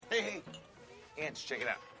Hey, Ants, check it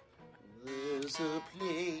out. There's a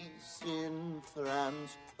place in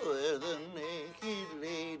France where the naked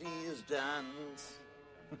ladies dance.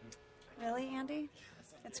 Really, Andy?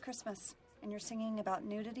 It's Christmas, and you're singing about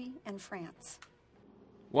nudity and France.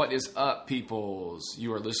 What is up, peoples?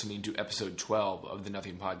 You are listening to episode 12 of the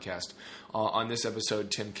Nothing Podcast. On this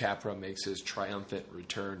episode, Tim Capra makes his triumphant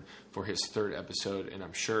return for his third episode, and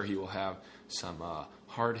I'm sure he will have some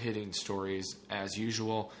hard-hitting stories as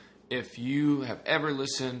usual. If you have ever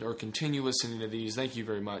listened or continue listening to these, thank you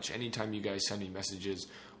very much. Anytime you guys send me messages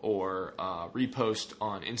or repost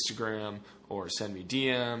on Instagram or send me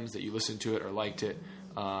DMs that you listened to it or liked it,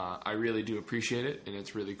 I really do appreciate it, and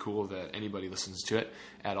it's really cool that anybody listens to it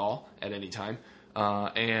at all, at any time.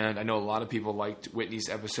 And I know a lot of people liked Whitney's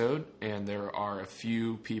episode, and there are a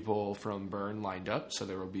few people from Burn lined up, so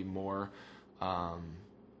there will be more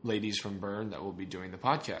ladies from Burn that will be doing the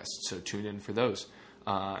podcast. So tune in for those.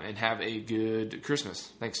 And have a good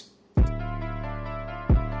Christmas. Thanks.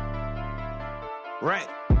 Right.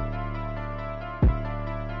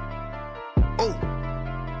 Oh.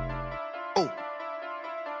 Oh.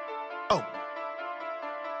 Oh.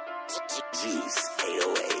 Jeez,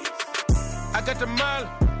 808. I got the Molly.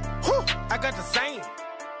 Whew. I got the Zane.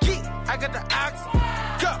 Yeah. I got the Ox.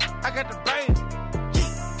 Go. I got the Bane.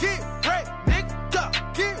 Yeah. Get wrecked, nigga. Go.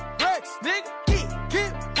 Get wrecked, nigga.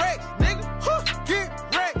 Get wrecked, nigga. Huh. Get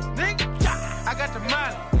wrecked, nigga. Yeah. I got the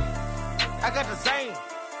Molly. I got the Zane.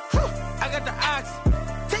 Whew. I got the Ox.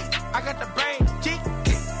 I got the Bane. Get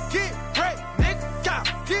wrecked, nigga. Yeah.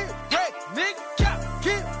 Get wrecked, nigga. Yeah.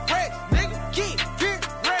 Get wrecked, nigga. Get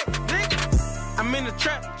wrecked, nigga. I'm in the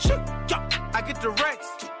trap. Shoot. I get the racks.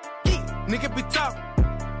 Nigga be talking.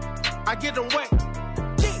 I get them wet.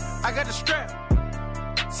 I got the strap.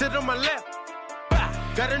 Sit on my lap.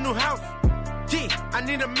 Got a new house. I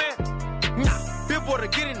need a map. Billboard to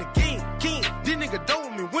get in the game. These niggas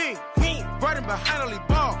don't with me win. Riding behind all these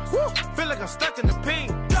balls. Feel like I'm stuck in the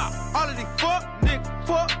pain. All of these fuck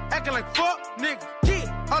niggas. Acting like fuck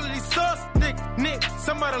niggas. All of these sus niggas.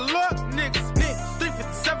 Somebody luck niggas.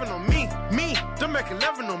 357 on me. Don't make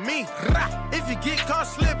 11 on me. If you get caught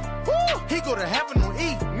slipping, he go to heaven on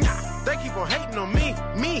E. They keep on hating on me.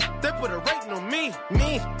 They put a rating on me.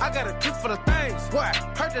 I got a clip full of things. What?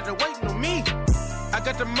 Heard that they're waiting on me. I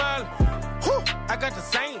got the Molly. I got the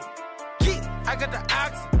Zane. I got the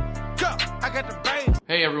Ox. Go. I got the Bane.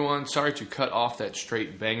 Hey everyone, sorry to cut off that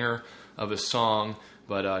straight banger of a song,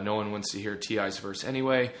 but no one wants to hear T.I.'s verse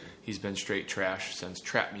anyway. He's been straight trash since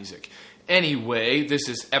trap music. Anyway, this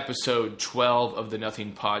is episode 12 of the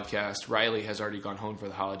Nothing Podcast. Riley has already gone home for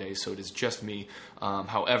the holidays, so it is just me.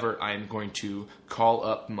 However, I am going to call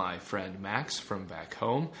up my friend Max from back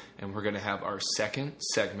home, and we're going to have our second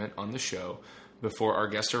segment on the show before our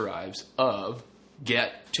guest arrives of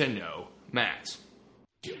Get to Know Max.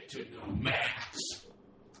 Get to Know Max.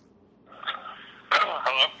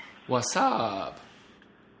 Hello. What's up?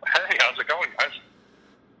 Hey, how's it going, guys?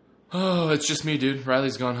 Oh, it's just me, dude.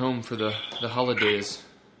 Riley's gone home for the holidays.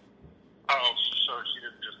 Oh, so she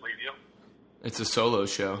didn't just leave you? It's a solo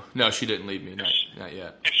show. No, she didn't leave me. Not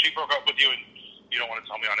yet. If she broke up with you and you don't want to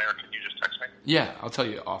tell me on air, can you just text me? Yeah, I'll tell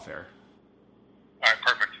you off air. All right,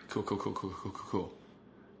 perfect. Cool.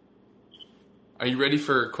 Are you ready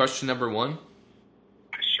for question number 1?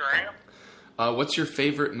 I sure am. What's your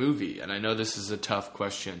favorite movie? And I know this is a tough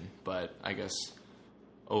question, but I guess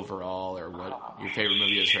overall, or what your favorite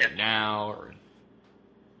movie is right now, or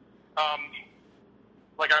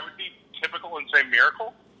like I would be typical and say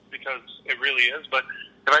Miracle because it really is. But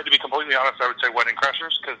if I had to be completely honest, I would say Wedding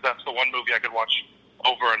Crashers because that's the one movie I could watch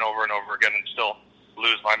over and over and over again and still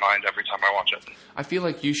lose my mind every time I watch it. I feel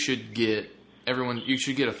like you should get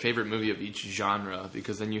a favorite movie of each genre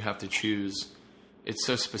because then you have to choose. It's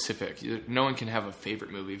so specific. No one can have a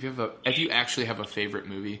favorite movie. If you actually have a favorite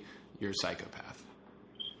movie, you're a psychopath.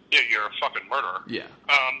 Yeah, you're a fucking murderer. Yeah.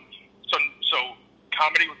 So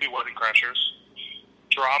comedy would be Wedding Crashers.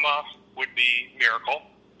 Drama would be Miracle.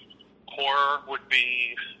 Horror would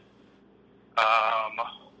be.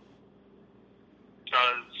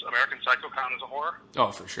 Does American Psycho count as a horror?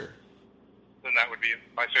 Oh, for sure. Then that would be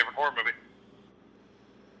my favorite horror movie.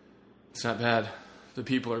 It's not bad. The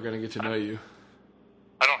people are going to get to know you.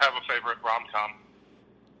 I don't have a favorite rom-com.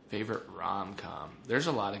 Favorite rom-com? There's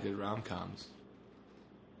a lot of good rom-coms.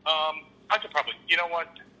 I could probably... You know what?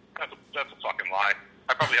 That's a fucking lie.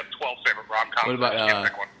 I probably have 12 favorite rom-coms. What about I can't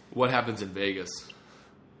pick one. What Happens in Vegas?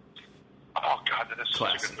 Oh, God, that is such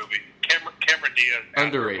Classic. a good movie. Cameron Diaz.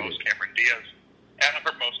 Underrated. Most Cameron Diaz. And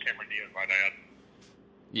for most Cameron Diaz, might I add.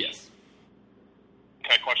 Yes.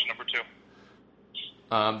 Okay, question number 2.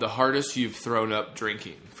 The hardest you've thrown up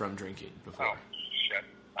from drinking before. Oh, shit.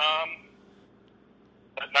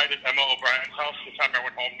 That night at Emma O'Brien's house, the time I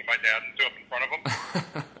went home to my dad and threw up in front of him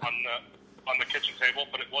on the kitchen table,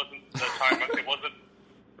 but it wasn't the time. It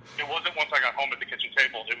wasn't once I got home at the kitchen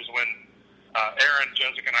table. It was when Aaron,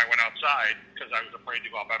 Jessica, and I went outside because I was afraid to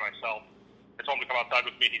go out by myself. I told him to come outside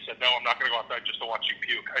with me. He said, "No, I'm not going to go outside just to watch you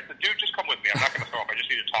puke." I said, "Dude, just come with me. I'm not going to throw up. I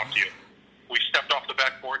just need to talk to you." We stepped off the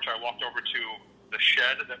back porch. I walked over to the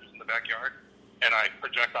shed that was in the backyard, and I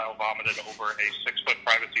projectile vomited over a 6-foot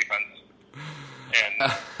privacy fence.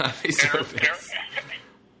 And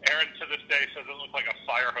Aaron to this day says it looked like a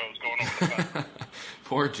fire hose going over the fence.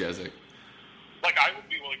 Poor Jessic. Like, I would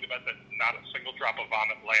be willing to bet that not a single drop of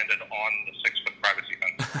vomit landed on the 6-foot privacy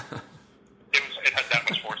fence. It had that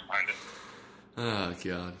much force behind it. Oh,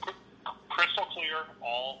 God. Crystal clear,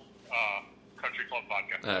 all Country Club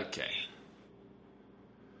vodka. Okay.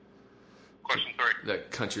 Question 3.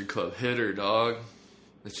 That Country Club hitter, dog.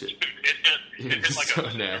 That shit. It hit like so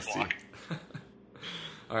a nasty. block.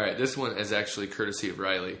 All right, this one is actually courtesy of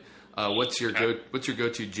Riley. What's your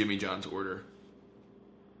go-to Jimmy John's order?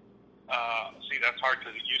 See, that's hard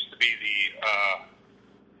because it used to be the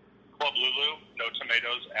Club Lulu, no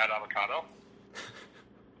tomatoes, add avocado.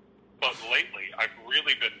 But lately, I've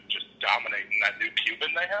really been just dominating that new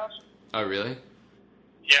Cuban they have. Oh, really?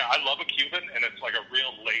 Yeah, I love a Cuban, and it's like a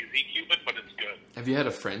real lazy Cuban, but it's good. Have you had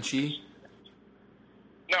a Frenchie?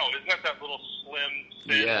 No, isn't that little slim,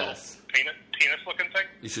 thin, yes. little penis-looking thing?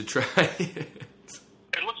 You should try it.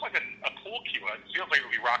 It looks like a pool cue. It feels like it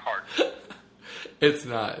would be rock hard. It's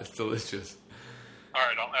not. It's delicious. All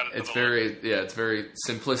right, I'll add it to It's the list. it's very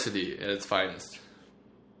simplicity at its finest.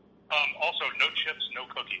 Also, no chips, no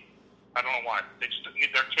cookie. I don't know why. Their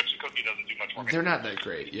chips and cookie doesn't do much for me. They're not that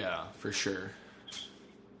great, yeah, for sure.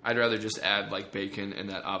 I'd rather just add like bacon and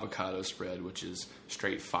that avocado spread, which is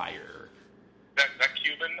straight fire. That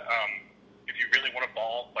Cuban, if you really want to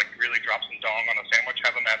ball, like really drop some dong on a sandwich,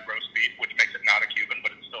 have them add roast beef, which makes it not a Cuban,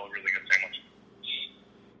 but it's still a really good sandwich.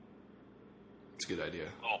 It's a good idea.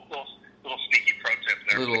 Little sneaky pro tip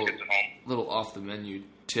there for the kids at home. Little off the menu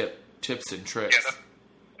tips and tricks. Yeah,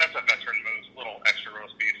 that's a veteran move. Little extra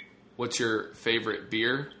roast beef. What's your favorite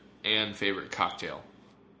beer and favorite cocktail?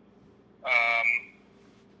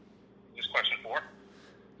 Is this question 4?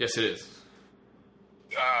 Yes, it is.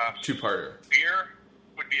 Two-parter. Beer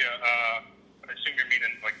would be I assume you're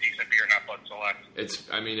meaning like decent beer, not Bud Select.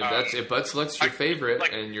 If Bud Select's your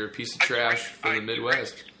favorite and you're a piece of trash from the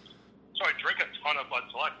Midwest. So I drink a ton of Bud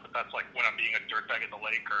Select, but that's like when I'm being a dirtbag at the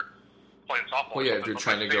lake or playing softball. Well, yeah, if you're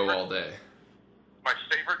trying to go all day. My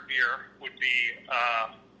favorite beer would be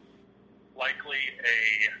likely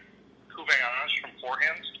a Cuvée from Four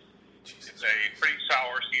Hands. It's a pretty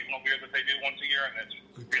sour seasonal beer that they do once a year, and it's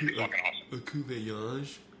really fucking awesome. A Cuvée.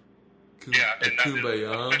 Yeah, and that is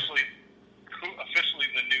officially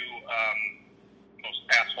the new most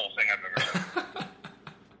asshole thing I've ever heard.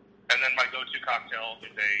 And then my go-to cocktail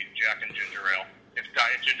is a Jack and Ginger Ale. If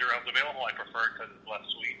Diet Ginger Ale is available, I prefer it because it's less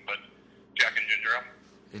sweet, but Jack and Ginger Ale.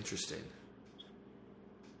 Interesting.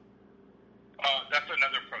 That's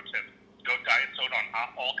another pro tip. Go diet soda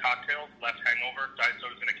on all cocktails, less hangover. Diet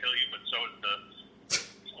soda is going to kill you, but so is the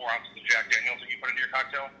 4 ounces of Jack Daniels that you put into your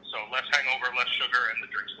cocktail. So less hangover, less sugar, and the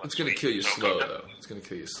drink's less It's going to kill you slow, though. It's going to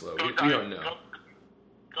kill you slow. We don't know.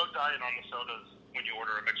 Go diet on the sodas when you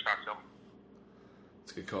order a mixed cocktail.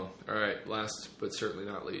 That's a good call. All right, last but certainly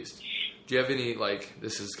not least. Do you have any,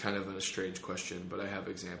 this is kind of a strange question, but I have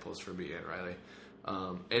examples for me and Riley.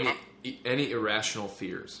 Any irrational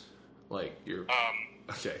fears? Like your...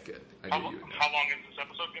 okay, good. I knew you would know. How long is this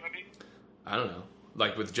episode going to be? I don't know.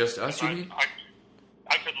 Like with just us, you mean?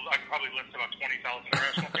 I could probably list about 20,000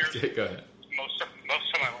 irrational fears. Okay, go ahead. Most of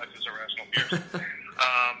my life is irrational fears.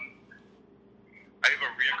 I have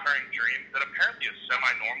a reoccurring dream that apparently is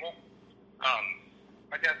semi-normal.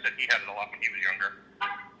 My dad said he had it a lot when he was younger.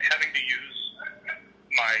 Having to use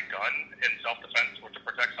my gun in self-defense or to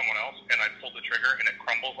protect someone else, and I pull the trigger and it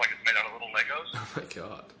crumbles like it's made out of little Legos. Oh my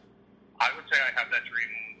God. I would say I have that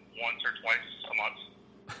dream once or twice a month.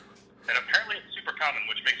 And apparently it's super common,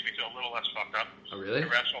 which makes me feel a little less fucked up. Oh, really?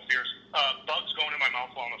 Irrational fears. Bugs going in my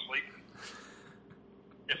mouth while I'm asleep.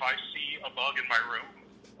 If I see a bug in my room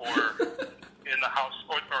or in the house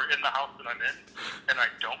or in the house that I'm in and I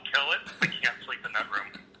don't kill it, I can't sleep in that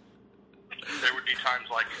room. There would be times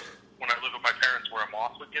like when I lived with my parents where a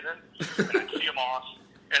moth would get in and I'd see a moth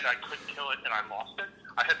and I couldn't kill it and I lost it.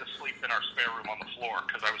 I had to sleep in our spare room on the floor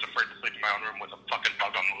because I was afraid to sleep in my own room with a fucking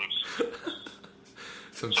bug on the loose.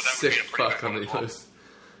 Some sick fuck on the loose.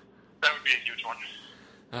 That would be a huge one.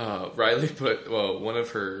 Riley put, one of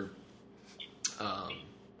her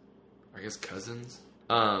I guess cousins.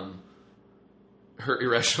 Her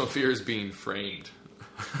irrational fear is being framed.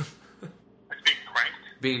 Like being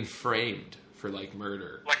pranked? Being framed for, like,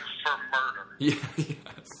 murder. Like for murder? Yeah,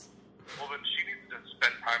 yes. Well, then she needs to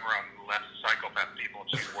spend time around less psychopath people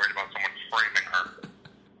if she's worried about someone framing her.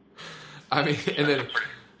 I mean, and then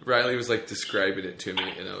Riley was, like, describing it to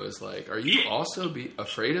me, and I was like, are you also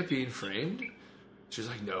afraid of being framed? She's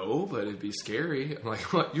like, no, but it'd be scary. I'm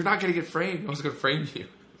like, what? You're not going to get framed. I was going to frame you.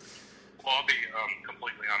 Well, I'll be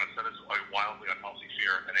completely honest. That is a wildly unhealthy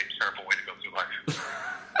fear and a terrible way to go through life.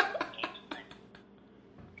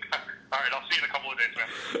 All right, I'll see you in a couple of days, man.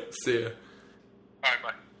 See ya. All right,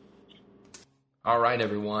 bye. All right,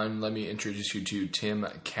 everyone. Let me introduce you to Tim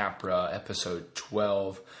Capra, episode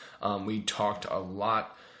 12. We talked a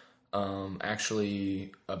lot,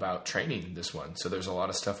 actually, about training this one. So there's a lot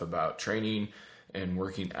of stuff about training and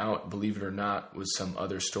working out, believe it or not, with some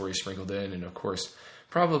other stories sprinkled in. And, of course,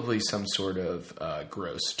 probably some sort of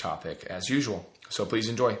gross topic, as usual. So please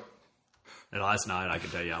enjoy. And last night, I can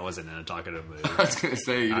tell you, I wasn't in a talkative mood. I was going to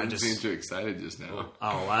say, you didn't seem too excited just now.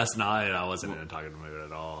 Oh, last night, I wasn't in a talkative mood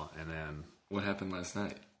at all. And then... What happened last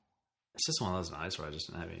night? It's just one of those nights where I just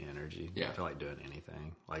didn't have any energy. Yeah. I feel like doing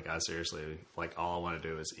anything. Like, I seriously, like, all I want to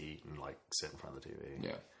do is eat and, like, sit in front of the TV.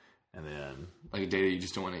 Yeah. And then... Like a day that you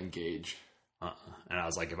just don't want to engage. And I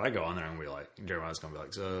was like, if I go on there, I'm going to be like, Jeremiah's going to be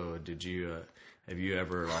like, so, have you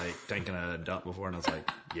ever, like, taken a dump before? And I was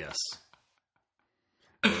like, yes.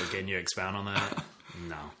 Well, can you expound on that?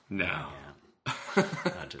 No.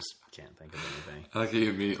 I just can't think of anything. I like how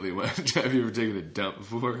you immediately went, have you ever taken a dump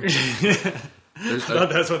before? I thought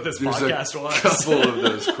that's what this podcast was. A couple of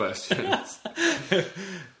those questions. And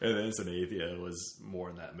then Sanethia was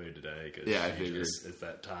more in that mood today. Cause yeah, I figured. It's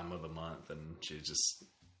that time of the month, and she just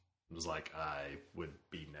was like, I would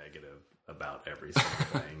be negative about every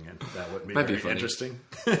single thing, and that wouldn't be very interesting.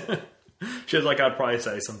 She was like, I'd probably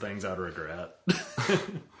say some things I'd regret.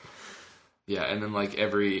 Yeah, and then, like,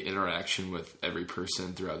 every interaction with every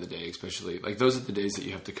person throughout the day, especially, like, those are the days that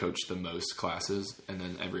you have to coach the most classes, and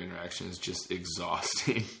then every interaction is just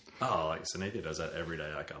exhausting. Oh, like, Sanethia does that every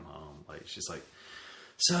day I come home. Like, she's like,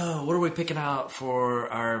 so, what are we picking out for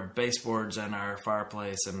our baseboards and our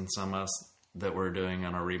fireplace and some else that we're doing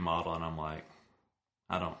on a remodel? And I'm like,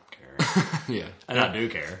 I don't care. Yeah. And I do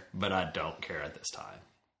care, but I don't care at this time.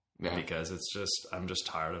 Yeah. Because I'm just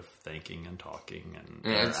tired of thinking and talking and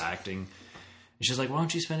interacting. And she's like, why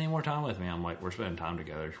don't you spend any more time with me? I'm like, we're spending time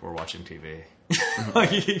together. We're watching TV.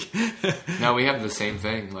 No, we have the same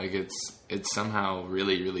thing. Like, it's somehow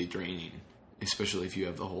really, really draining, especially if you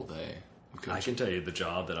have the whole day of coaching. I can tell you the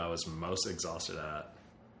job that I was most exhausted at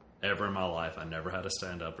ever in my life, I never had to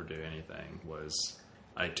stand up or do anything, was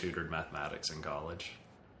I tutored mathematics in college.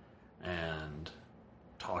 And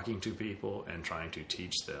talking to people and trying to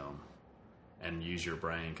teach them and use your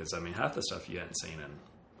brain. Because, I mean, half the stuff you hadn't seen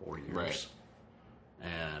in 4 years. Right.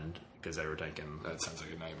 And because they were taking... That sounds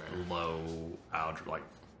like a nightmare. Low algebra, like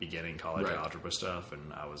beginning college algebra stuff.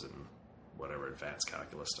 And I was in whatever advanced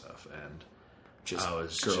calculus stuff. And just I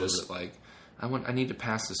was girls that, like, I need to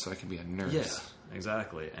pass this so I can be a nurse. Yeah,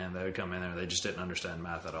 exactly. And they would come in there and they just didn't understand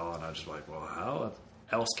math at all. And I was just like, well, how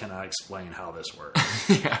else can I explain how this works?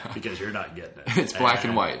 Yeah. Because you're not getting it. It's black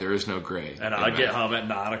and white. There is no gray. And I get home at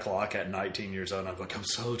 9 o'clock at 19 years old, and I'm like, I'm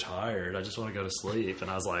so tired. I just want to go to sleep. And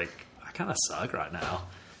I was like, I kind of suck right now.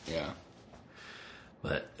 Yeah.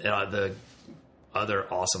 But the other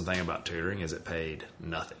awesome thing about tutoring is it paid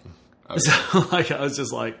nothing. Okay. So, like, I was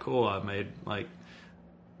just like, cool, I made, like,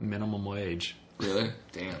 minimum wage. Really?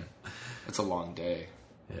 Damn. That's a long day.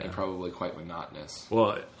 Yeah. And probably quite monotonous.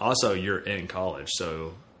 Well, also, you're in college,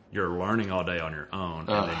 so you're learning all day on your own,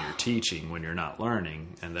 and then you're teaching when you're not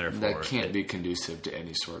learning, and therefore... That can't be conducive to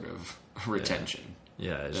any sort of retention.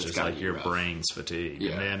 Yeah, it's just like your brain's fatigued.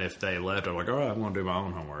 Yeah. And then if they left, I'm like, all right, I'm going to do my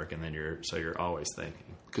own homework, and then you're always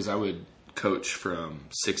thinking. Because I would coach from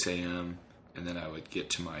 6 a.m., and then I would get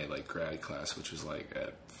to my, like, grad class, which was, like,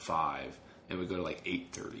 at 5, and would go to, like,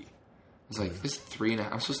 8:30. It's like, it's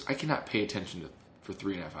 3.5... I cannot pay attention for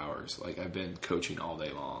 3.5 hours. Like, I've been coaching all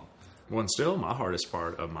day long. Well, and still, my hardest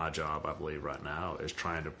part of my job, I believe, right now, is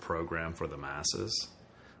trying to program for the masses.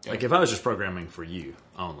 Yeah. Like, if I was just programming for you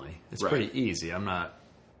only, it's pretty easy.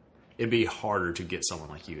 It'd be harder to get someone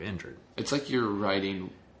like you injured. It's like you're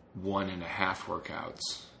writing 1.5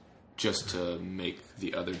 workouts just to make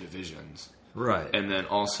the other divisions. Right. And then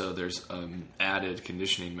also there's added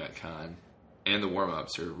conditioning metcon, and the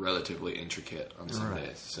warm-ups are relatively intricate on some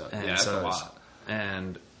days. So, yeah, that's a lot.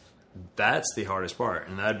 And that's the hardest part.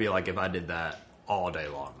 And that'd be like if I did that all day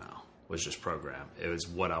long now, was just program. It was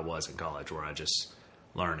what I was in college, where I just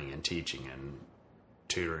learning and teaching and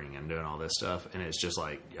tutoring and doing all this stuff, and it's just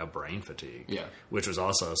like a brain fatigue. Yeah. Which was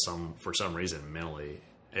also for some reason mentally.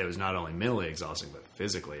 It was not only mentally exhausting, but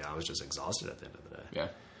physically, I was just exhausted at the end of the day. Yeah.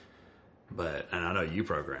 And I know you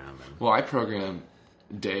program. And, Well, I program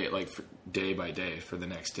day by day for the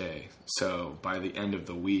next day. So by the end of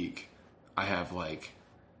the week, I have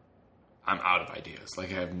I'm out of ideas.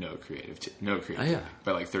 Like I have no creativity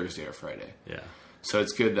by like Thursday or Friday. Yeah. So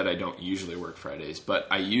it's good that I don't usually work Fridays. But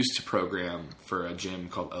I used to program for a gym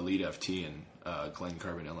called Elite FT in Glen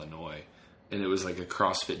Carbon, Illinois. And it was like a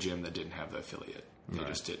CrossFit gym that didn't have the affiliate. They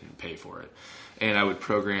just didn't pay for it. And I would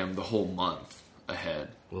program the whole month ahead.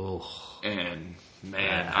 Ugh. And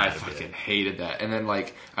man, I fucking hated that. And then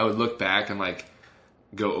I would look back and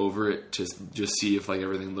go over it to just see if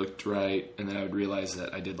everything looked right. And then I would realize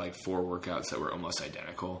that I did 4 workouts that were almost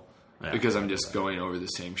identical because I'm just going over the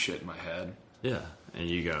same shit in my head. Yeah. And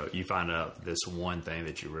you find out this one thing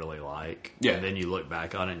that you really like. Yeah. And then you look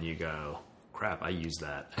back on it and you go, crap, I use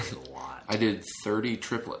that a lot. I did 30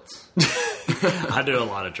 triplets. I do a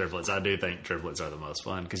lot of triplets. I do think triplets are the most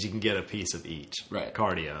fun because you can get a piece of each. Right.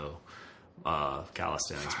 Cardio,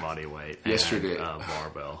 calisthenics, body weight, Yesterday, and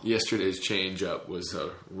barbell. Yesterday's change up was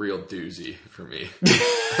a real doozy for me.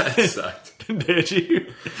 That sucked. Did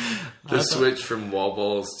you? The switch from wall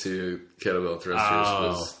balls to kettlebell thrusters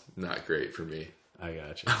was not great for me. I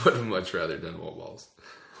got you. I would have much rather done wall balls.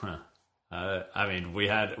 Huh. I mean,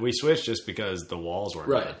 we switched just because the walls weren't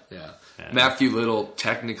Right, good. yeah. Matthew Little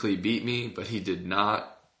technically beat me, but he did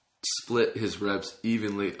not split his reps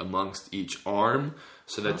evenly amongst each arm.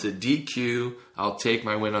 So that's a DQ. I'll take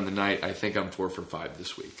my win on the night. I think I'm 4 for 5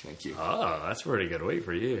 this week. Thank you. Oh, that's a pretty good week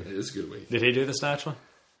for you. It is a good week. Did he do the snatch one?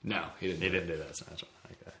 No, he didn't. He didn't do that snatch one.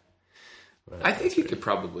 Okay. But I think he could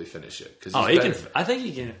probably finish it. He can. I think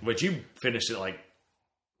he can. But you finished it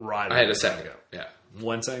right. I had a second ago. Yeah.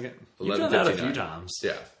 1 second. You've done that a few 11:59. times.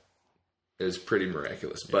 Yeah. It was pretty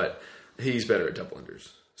miraculous. But he's better at double unders.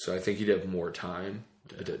 So I think he'd have more time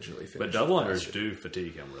to potentially finish. But double unders do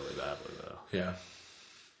fatigue him really badly, though. Yeah.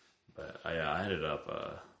 But I ended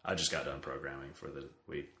up. I just got done programming for the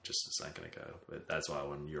week just a second ago. But that's why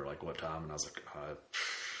when you were like, "What time?" and I was like,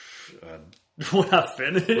 "When I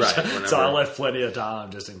finish." Right, so I left plenty of time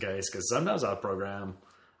just in case, because sometimes I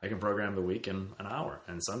can program the week in an hour,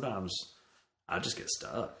 and sometimes I just get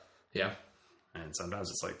stuck. Yeah. And sometimes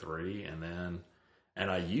it's 3, and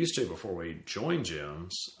I used to, before we joined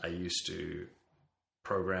gyms, I used to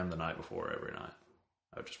program the night before every night.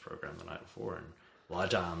 I would just program the night before, and a lot of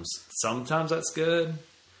times, sometimes that's good.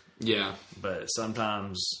 Yeah. But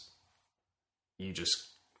sometimes you just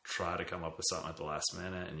try to come up with something at the last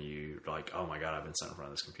minute, and you oh my God, I've been sitting in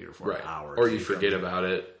front of this computer for an hour. Or you forget about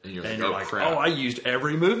it, and you're like, crap. Oh, I used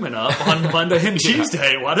every movement up on Monday and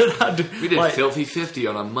Tuesday. Why did I do? We did Filthy 50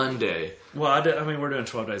 on a Monday. Well, I mean, we're doing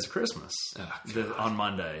 12 Days of Christmas on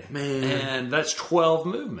Monday. Man. And that's 12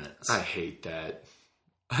 movements. I hate that.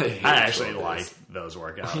 I actually like those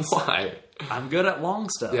workouts. Why? I'm good at long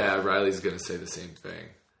stuff. Yeah, Riley's going to say the same thing.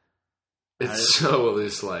 It's so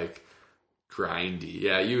just grindy.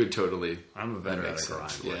 Yeah, you would totally. I'm a better at a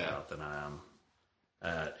sense. grind workout than I am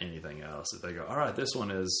at anything else. If they go, all right, this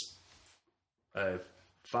one is a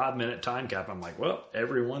 5-minute time cap, I'm like, well,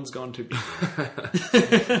 everyone's going to be. But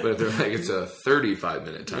if they're it's a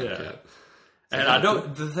 35-minute time cap. And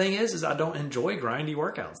the thing is I don't enjoy grindy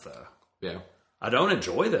workouts though. Yeah. I don't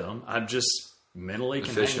enjoy them. I'm just mentally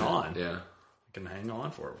can hang on. Yeah. I can hang on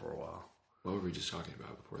for it for a while. What were we just talking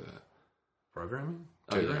about before that? Programming?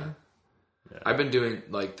 Oh, yeah. I've been doing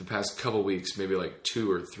the past couple weeks, maybe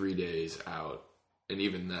 2 or 3 days out. And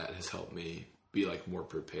even that has helped me be more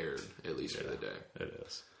prepared, at least for the day. It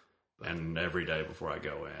is. And every day before I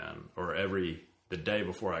go in, or the day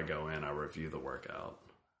before I go in, I review the workout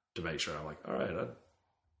to make sure I'm all right,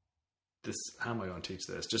 how am I going to teach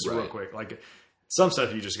this? Just real quick. Some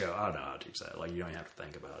stuff you just go, oh no, I'll teach that. You don't even have to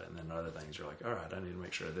think about it. And then other things you're all right, I need to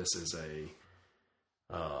make sure this is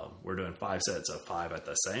we're doing 5 sets of 5 at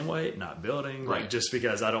the same weight, not building. Just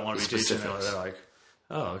because I don't want to be teaching them. They're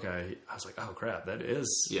oh, okay. I was oh crap, that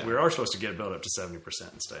is, we are supposed to get built up to 70%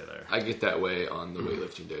 and stay there. I get that way on the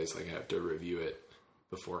weightlifting days. I have to review it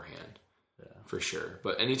beforehand. Yeah. For sure.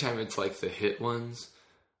 But anytime it's the hit ones,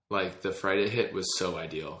 the Friday hit was so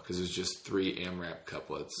ideal because it was just 3 AMRAP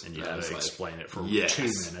couplets. And you had to explain it for 2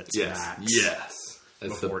 minutes max. Yes.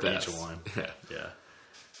 That's before the best. Each one. Yeah.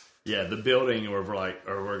 Yeah, the building where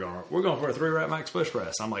we're going for a 3-rep max push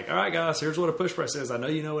press. I'm all right, guys, here's what a push press is. I know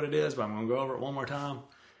you know what it is, but I'm going to go over it one more time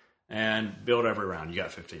and build every round. You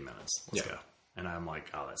got 15 minutes. Let's go. And I'm oh,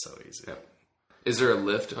 that's so easy. Yep. Is there a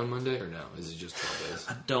lift on Monday or no? Is it just 12 days?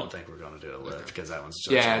 I don't think we're going to do a lift because that one's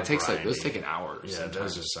just It takes grindy. those take an hour. Yeah, sometimes.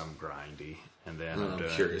 those are some grindy. And then I'm doing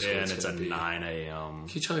curious what and it's a gonna be. 9 a.m.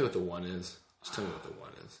 Can you tell me what the 1 is? Just tell me what the 1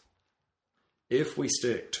 is. If we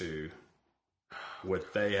stick to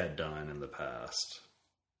what they had done in the past,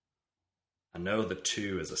 I know the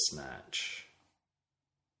 2 is a snatch.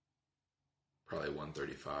 Probably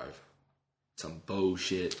 135. Some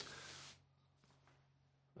bullshit.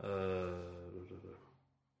 Crap.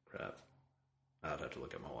 I'd have to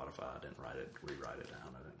look at my Wi-Fi. I didn't rewrite it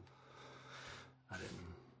down. I didn't.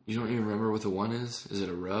 You don't even remember what the 1 is? Is it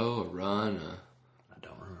a row, a run, I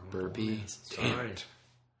don't remember. burpee? What the 1 is. Sorry.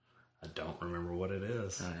 I don't remember what it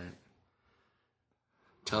is. All right.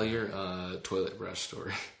 Tell your toilet brush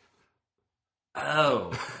story.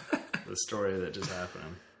 Oh, the story that just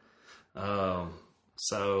happened.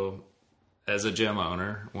 So, as a gym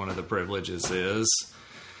owner, one of the privileges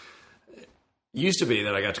used to be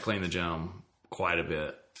that I got to clean the gym quite a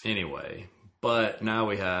bit anyway, but now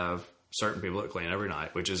we have certain people that clean every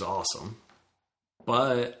night, which is awesome.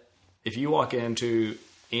 But if you walk into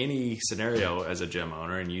any scenario as a gym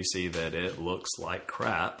owner and you see that it looks like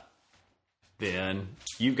crap, then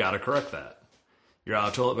you've got to correct that. You're out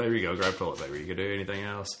of toilet paper, you go grab toilet paper. You can do anything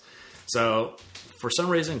else. So for some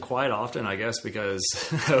reason, quite often, I guess because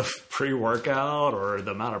of pre-workout or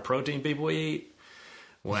the amount of protein people eat,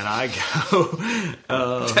 when I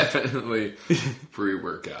go... Definitely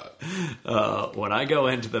pre-workout. When I go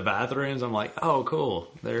into the bathrooms, I'm like, oh,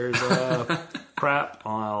 cool. There's crap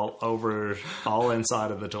all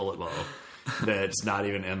inside of the toilet bowl that's not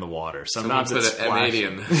even in the water. Sometimes it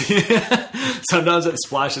Sometimes it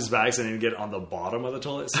splashes back and you get on the bottom of the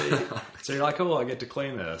toilet seat. So you're like, oh, I get to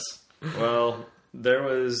clean this. Well, there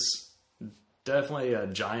was definitely a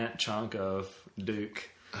giant chunk of Duke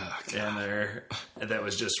in there that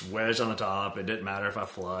was just wedged on the top. It didn't matter if I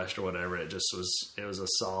flushed or whatever. It was a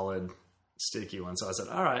solid, sticky one. So I said,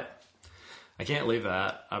 all right, I can't leave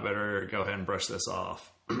that. I better go ahead and brush this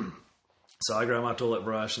off. So I grab my toilet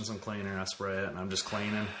brush and some cleaner and I spray it and I'm just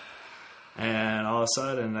cleaning. And all of a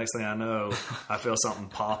sudden, next thing I know, I feel something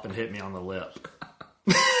pop and hit me on the lip.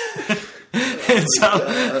 And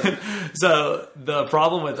so the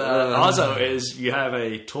problem with that also is you have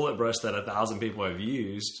a toilet brush that 1,000 people have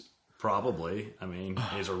used, probably. I mean,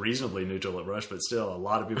 it's a reasonably new toilet brush, but still a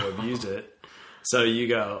lot of people have used it. So you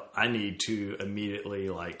go, I need to immediately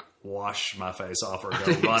wash my face off or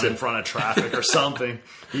go run in front of traffic or something.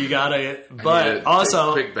 You gotta, but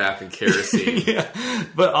also quick bath and kerosene. Yeah,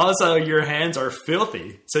 but also your hands are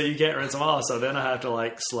filthy, so you can't rinse them off. So then I have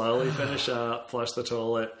to slowly finish up, flush the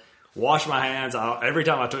toilet, wash my hands. Every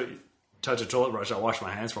time I touch a toilet brush, I wash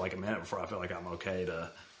my hands for a minute before I feel like I'm okay to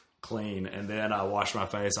clean, and then I wash my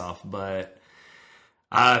face off. But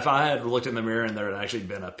if I had looked in the mirror and there had actually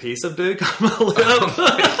been a piece of Duke on my lip,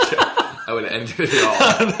 I would have ended it all.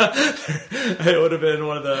 It would have been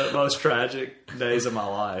one of the most tragic days of my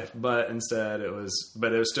life. But instead, it was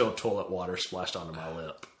still toilet water splashed onto my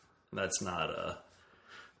lip. That's not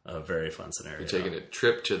a very fun scenario. You're taking a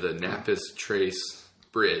trip to the Napus Trace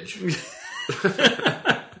Bridge.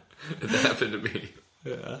 That happened to me.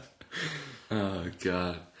 Yeah. Oh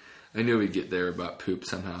God, I knew we'd get there about poop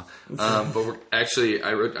somehow. But we're actually,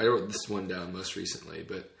 I wrote this one down most recently,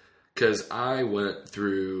 but because I went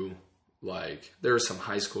through. There were some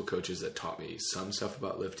high school coaches that taught me some stuff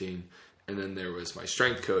about lifting, and then there was my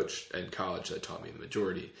strength coach in college that taught me the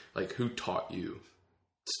majority. Who taught you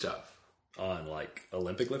stuff? On,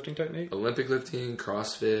 Olympic lifting technique? Olympic lifting,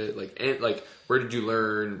 CrossFit, where did you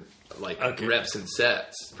learn, reps and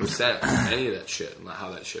sets, percent, any of that shit, and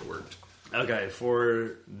how that shit worked? Okay,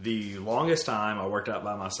 for the longest time, I worked out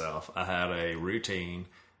by myself. I had a routine.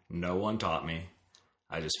 No one taught me.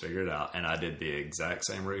 I just figured it out, and I did the exact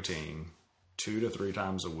same routine 2 to 3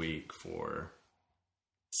 times a week for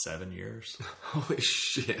 7 years. Holy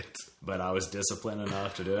shit. But I was disciplined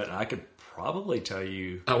enough to do it, and I could probably tell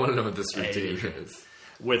you... I want to know what this routine is.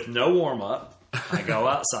 With no warm-up, I go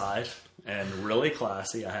outside, and really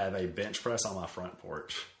classy, I have a bench press on my front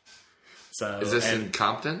porch. So, is this in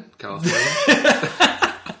Compton, California?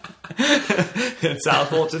 In South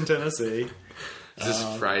Fulton, Tennessee. Is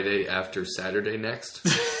this Friday after Saturday next?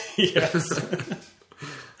 Yes.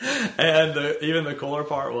 And even the cooler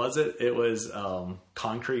part was it was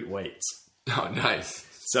concrete weights. Oh, nice.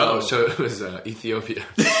 So it was Ethiopia.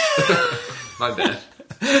 My bad.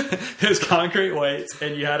 It was concrete weights,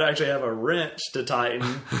 and you had to actually have a wrench to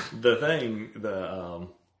tighten the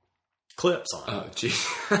clips on. Oh, geez.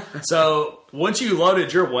 So once you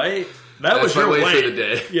loaded your weight, that was your weight for the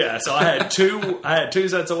day. Yeah. So I had two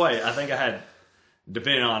sets of weight. I think I had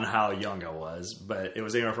depending on how young I was. But it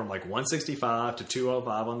was anywhere from like 165 to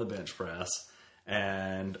 205 on the bench press.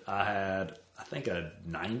 And I had, I think, a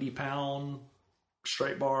 90-pound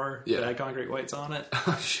straight bar that had concrete weights on it.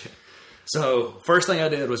 Oh, shit. So first thing I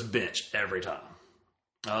did was bench every time.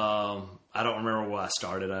 I don't remember what I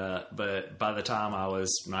started at, but by the time I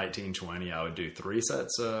was 19, 20, I would do 3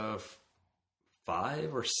 sets of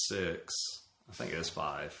 5 or 6. I think it was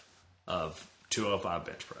 5 of 205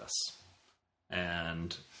 bench press.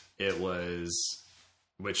 And it was,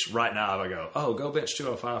 which right now if I go bench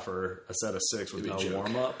 205 for a set of 6 with no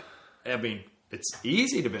warm up. I mean, it's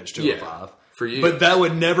easy to bench 205 for you, but that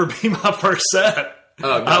would never be my first set. Oh,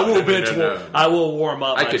 no, I will bench. No. I will warm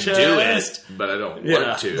up. I my could chest. do it, but I don't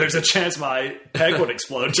want to. There's a chance my pec would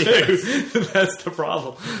explode too. That's the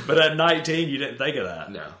problem. But at 19, you didn't think of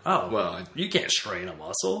that. No. Oh, well, you can't strain a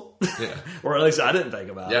muscle. Yeah. Or at least I didn't think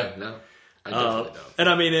about it. Yeah, no. I definitely don't. And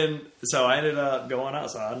I mean, so I ended up going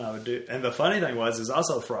outside, and I would do. And the funny thing was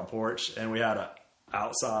also a front porch, and we had an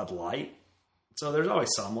outside light, so there's always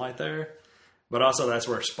some light there. But also that's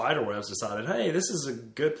where Spiderwebs decided, hey, this is a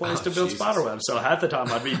good place to build spiderwebs. So half the time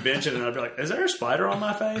I'd be benching and I'd be like, is there a spider on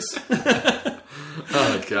my face?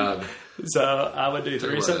 Oh, God. So I would do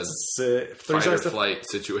 3 sets of 6. 3 sets of flight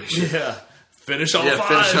situation. Yeah. Finish on 5.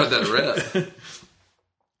 Finish out that rep.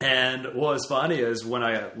 And what was funny is when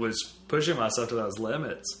I was pushing myself to those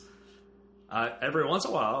limits, every once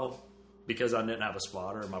in a while, because I didn't have a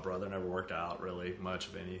spotter, my brother never worked out really much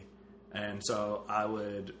of any. And so I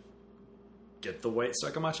would get the weight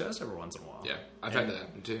stuck in my chest every once in a while. Yeah, I've had that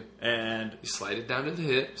happen too. And you slide it down to the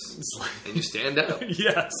hips, and you stand up.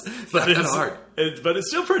 Yes, but it's hard. But it's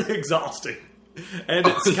still pretty exhausting, and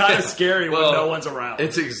it's kind of scary when no one's around.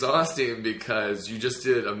 It's exhausting because you just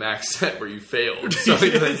did a max set where you failed, so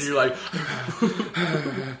then you're like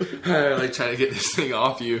trying to get this thing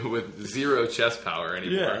off you with 0 chest power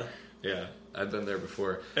anymore. Yeah. I've been there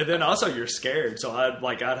before. And then also you're scared. So I'd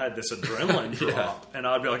had this adrenaline drop, and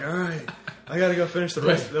I'd be like, all right, I got to go finish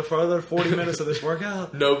the further 40 minutes of this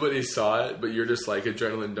workout. Nobody saw it, but you're just like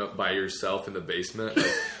adrenaline dump by yourself in the basement.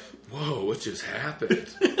 Like, whoa, what just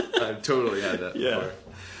happened? I've totally had that before.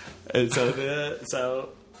 And so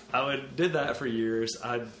I did that for years.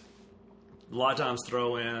 I'd a lot of times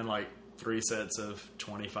throw in like 3 sets of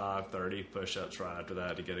 25, 30 push-ups right after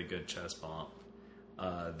that to get a good chest bump.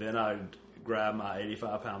 Then I'd grab my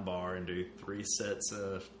 85-pound bar and do 3 sets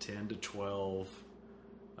of 10 to 12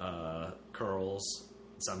 curls.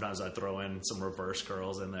 Sometimes I'd throw in some reverse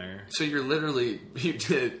curls in there. So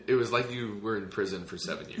it was like you were in prison for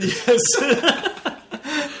 7 years. Yes.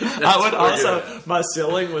 My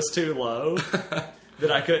ceiling was too low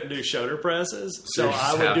that I couldn't do shoulder presses. So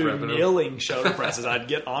I would do kneeling shoulder presses. I'd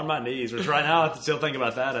get on my knees, which right now I still think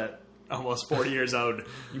about that at almost 40 years old,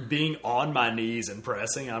 being on my knees and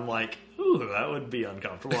pressing, I'm like, ooh, that would be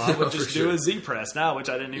uncomfortable. I would just do a Z press now, which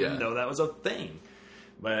I didn't even know that was a thing.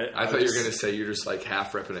 But I thought you were going to say you're just like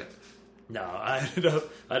half repping it. No, I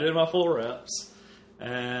did my full reps.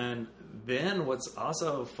 And then what's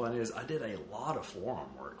also funny is I did a lot of forearm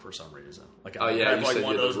work for some reason. Like I had like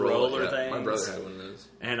one of those roller things. My brother had one of those.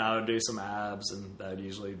 And I would do some abs, and that would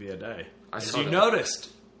usually be a day. As you noticed,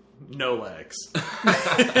 no legs.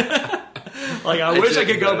 Like, I wish I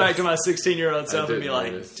could go back to my 16-year-old self and be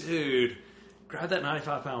like, dude, grab that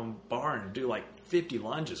 95-pound bar and do like 50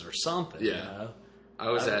 lunges or something. Yeah. You know? I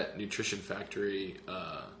was at Nutrition Factory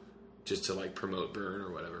just to like promote Burn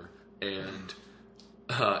or whatever, and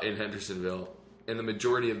in Hendersonville. And the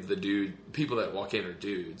majority of the people that walk in are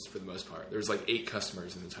dudes for the most part. There was like 8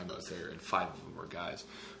 customers in the time I was there, and 5 of them were guys.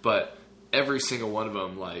 But every single one of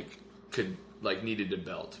them needed to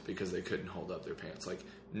belt because they couldn't hold up their pants. Like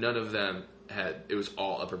none of them it was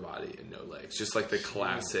all upper body and no legs. Just like the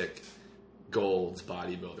classic Gold's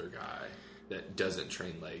bodybuilder guy that doesn't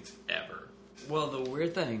train legs ever. Well, the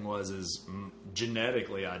weird thing is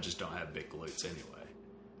genetically I just don't have big glutes anyway.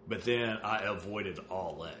 But then I avoided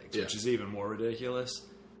all legs, which is even more ridiculous.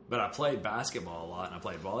 But I played basketball a lot and I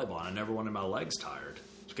played volleyball, and I never wanted my legs tired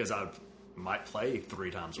because I might play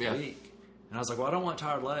 3 times a week. And I was like, well, I don't want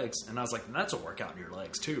tired legs. And I was like, that's a workout in your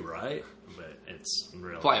legs too, right? But it's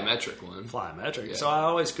really plyometric one. Plyometric. Yeah. So I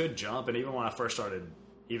always could jump. And even when I first started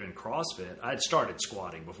even CrossFit, I'd started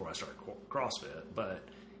squatting before I started CrossFit. But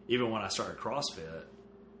even when I started CrossFit,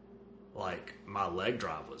 like my leg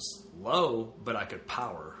drive was low, but I could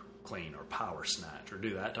power clean or power snatch or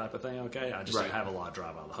do that type of thing. Okay. I just didn't have a lot of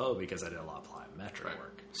drive out of the hoe because I did a lot of plyometric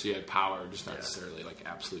work. So you had power, just not necessarily like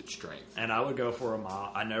absolute strength. And I would go for a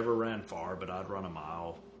mile. I never ran far, but I'd run a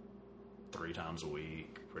mile 3 times a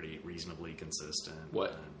week, pretty reasonably consistent.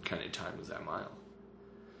 What kind of time was that mile?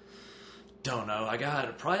 Don't know. I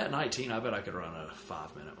got probably at 19. I bet I could run a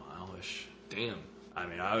 5-minute mile-ish. Damn. I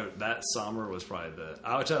mean, that summer was probably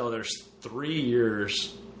I would tell you, there's 3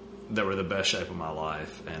 years that were the best shape of my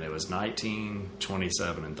life, and it was 19,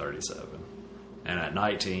 27, and 37. And at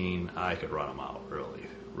 19, I could run a mile really,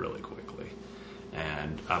 really quickly.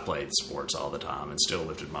 And I played sports all the time and still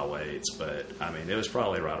lifted my weights, but I mean, it was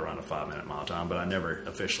probably right around a 5-minute mile time, but I never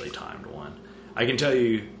officially timed one. I can tell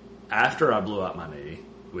you, after I blew out my knee,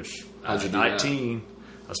 which I was 19,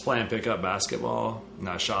 I was playing pickup basketball, and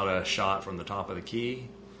I shot a shot from the top of the key,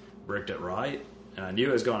 bricked it right, and I knew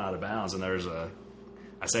it was going out of bounds, and there's I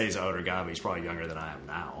say he's an older guy, but he's probably younger than I am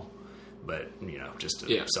now, but, you know, just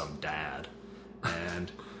some dad.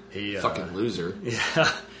 And he... Fucking loser.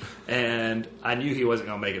 Yeah. And I knew he wasn't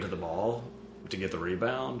going to make it to the ball to get the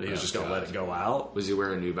rebound. He was just going to let it go out. Was he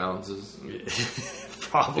wearing New Balances?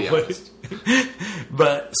 Probably.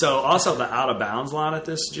 But so also the out of bounds line at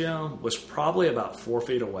this gym was probably about 4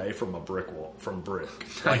 feet away from a brick wall,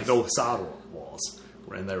 like the side walls,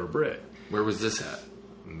 and they were brick. Where was this at?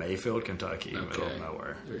 Mayfield, Kentucky, middle of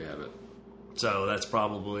nowhere. There you have it. So that's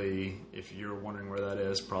probably, if you're wondering where that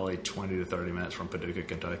is, probably 20 to 30 minutes from Paducah,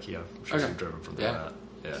 Kentucky. I'm sure you've driven from that.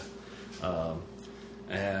 Yeah.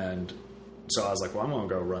 And so I was like, well, I'm going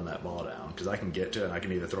to go run that ball down because I can get to it. And I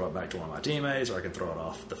can either throw it back to one of my teammates or I can throw it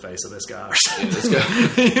off the face of this guy or something. Yeah,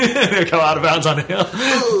 let's go. Go out of bounds on him.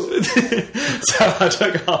 So I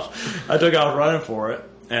took off running for it.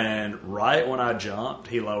 And right when I jumped,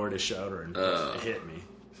 he lowered his shoulder and hit me.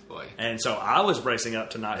 Boy. And so I was bracing up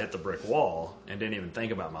to not hit the brick wall and didn't even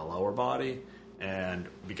think about my lower body. And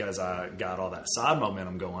because I got all that side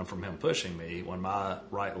momentum going from him pushing me, when my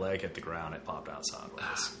right leg hit the ground, it popped out sideways.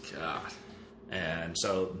 Oh, God. And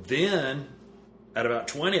so then, at about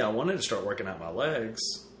 20, I wanted to start working out my legs.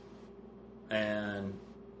 But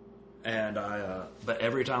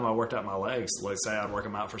every time I worked out my legs, let's say I'd work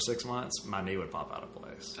them out for 6 months, my knee would pop out of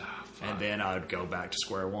place. And then I'd go back to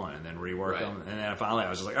square one and then rework them. And then finally I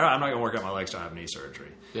was just like, all right, I'm not going to work out my legs till I have knee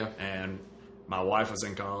surgery. Yeah. And my wife was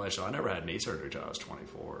in college, so I never had knee surgery till I was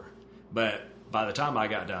 24. But by the time I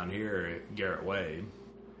got down here at Garrett Wade,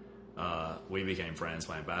 we became friends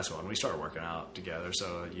playing basketball, and we started working out together.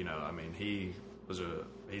 So, you know, I mean,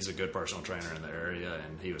 he's a good personal trainer in the area,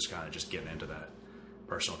 and he was kind of just getting into that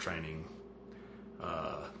personal training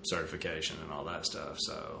certification and all that stuff.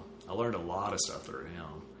 So I learned a lot of stuff through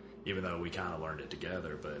him, even though we kind of learned it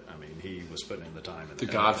together. But, I mean, he was putting in the time. The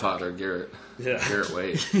Godfather, Garrett. Yeah. Garrett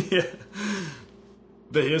Wade. Yeah.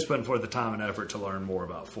 But he was putting forth the time and effort to learn more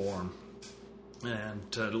about form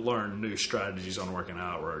and to learn new strategies on working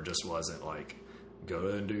out where it just wasn't like, go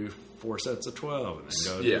and do 4 sets of 12 and then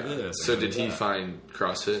go do this. So did he find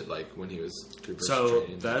CrossFit like when he was training? So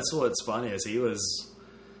that's what's funny is he was...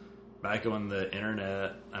 Back when the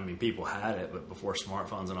internet, I mean, people had it, but before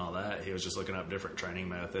smartphones and all that, he was just looking up different training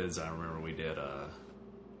methods. I remember we did,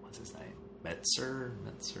 what's his name? Metzer?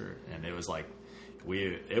 And it was like,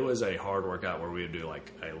 it was a hard workout where we would do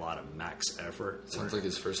like a lot of max effort. Sounds like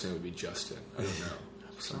his first name would be Justin. I don't know.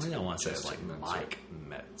 For some reason I want to say it's like Mike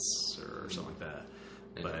Metzer or something like that.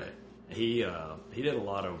 Anyway. But he did a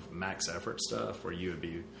lot of max effort stuff where you would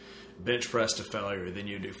be bench press to failure, then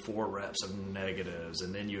you'd do 4 reps of negatives,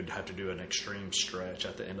 and then you'd have to do an extreme stretch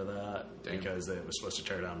at the end of that because it was supposed to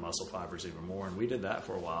tear down muscle fibers even more. And we did that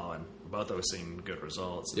for a while, and both of us seen good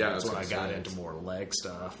results. Yeah, that's when I got into more leg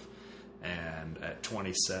stuff. And at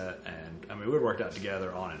 27, and I mean, we worked out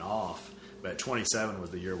together on and off, but 27 was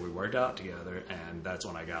the year we worked out together, and that's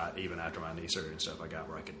when I got, even after my knee surgery and stuff, I got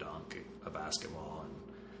where I could dunk a basketball and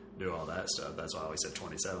do all that stuff. That's why I always said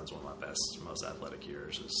 27 is one of my best, most athletic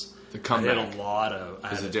years. Is the comeback. I did a lot of...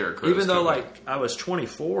 Is it Derrick Rose even though, comeback? like, I was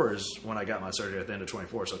 24 is when I got my surgery at the end of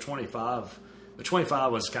 24, so 25... But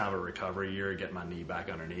 25 was kind of a recovery year, getting my knee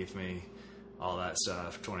back underneath me, all that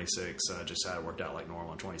stuff. 26, just had it worked out like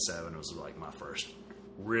normal, and 27 was like my first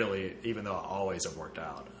really, even though I always have worked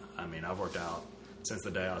out. I mean, I've worked out since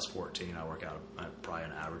the day I was 14. I work out probably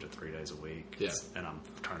an average of 3 days a week. Yeah. And I'm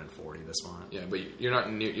turning 40 this month. Yeah, but you're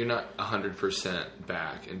not 100%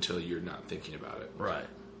 back until you're not thinking about it. Right.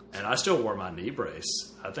 And I still wore my knee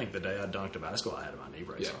brace. I think the day I dunked a basketball, I had my knee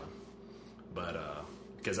brace on. But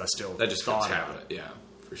because I still that just thought about about it. Yeah,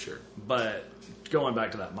 for sure. But going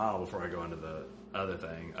back to that mile before I go into the other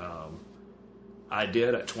thing, I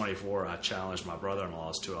did at 24. I challenged my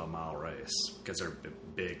brother-in-laws to a mile race because they're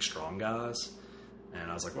big, strong guys.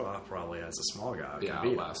 And I was like, well, I probably, as a small guy,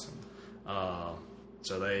 I'll last them.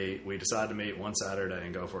 So we decided to meet one Saturday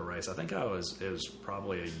and go for a race. I think it was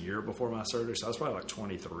probably a year before my surgery, so I was probably like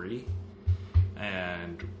 23.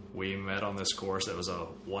 And we met on this course that was a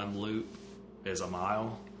one loop is a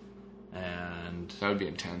mile. And That would be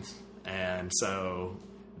intense. And so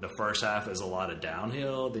the first half is a lot of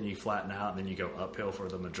downhill, then you flatten out, and then you go uphill for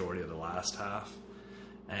the majority of the last half.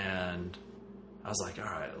 And I was like, all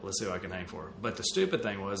right, let's see what I can hang for. But the stupid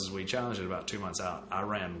thing was, is we challenged it about 2 months out. I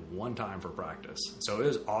ran one time for practice. So it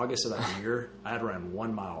was August of that year. I had ran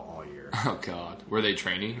 1 mile all year. Oh, God. Were they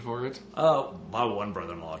training for it? My one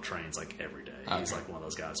brother-in-law trains like every day. Okay. He's like one of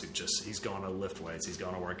those guys who he's going to lift weights. He's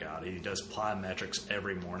going to work out. He does plyometrics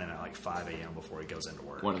every morning at like 5 a.m. before he goes into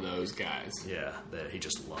work. One of those guys. Yeah, that he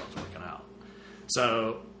just loves working out.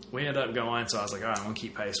 So we ended up going. So I was like, all right, I'm going to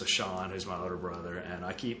keep pace with Sean, who's my older brother. And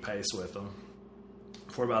I keep pace with him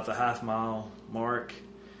for about the half-mile mark.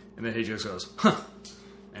 And then he just goes, huh,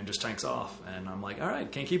 and just tanks off. And I'm like, all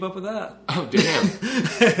right, can't keep up with that. Oh, damn.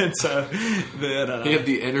 And so then... he had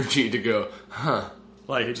the energy to go, huh.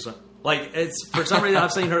 Like, he just went... Like, it's... For some reason,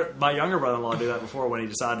 I've seen my younger brother-in-law do that before when he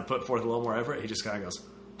decided to put forth a little more effort. He just kind of goes,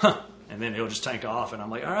 huh. And then he'll just tank off. And I'm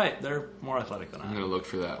like, all right, they're more athletic than I I'm am. going to look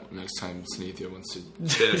for that next time Sanithia wants to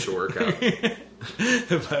finish a workout. But,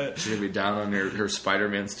 She's going to be down on her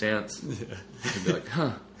Spider-Man stance. Yeah. And be like,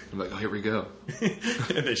 huh. I'm like, oh, here we go.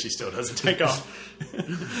 and then she still doesn't take off.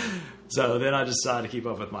 So then I decided to keep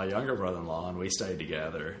up with my younger brother-in-law, and we stayed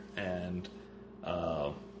together. And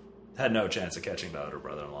had no chance of catching the older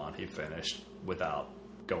brother-in-law. And he finished without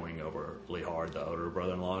going overly hard. The older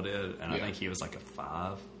brother-in-law did. And I think he was like a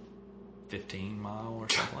 5:15 mile or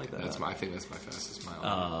something like that. I think that's my fastest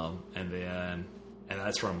mile. And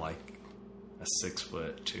that's from like a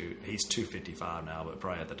 6'2". He's 255 now, but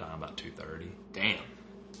probably at the time about 230. Damn.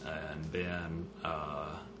 And then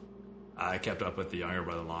I kept up with the younger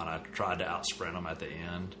brother-in-law, and I tried to out-sprint him at the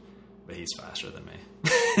end, but he's faster than me.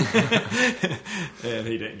 And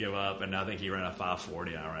he didn't give up, and I think he ran a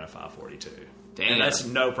 5:40, and I ran a 5:42. Damn. And that's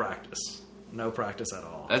no practice. No practice at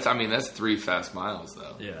all. That's 3 fast miles,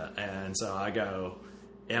 though. Yeah, and so I go,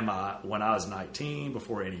 when I was 19,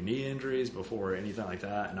 before any knee injuries, before anything like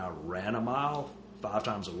that, and I ran a mile 5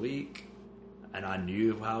 times a week, and I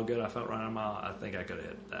knew how good I felt running a mile, I think I could have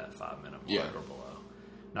hit that 5-minute mark or below.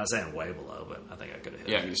 Not saying way below, but I think I could have hit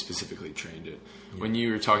it. Yeah, you specifically trained it. Yeah. When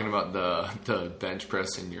you were talking about the bench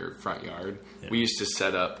press in your front yard, we used to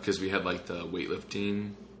set up, because we had like the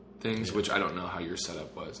weightlifting things, which I don't know how your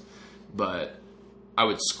setup was, but I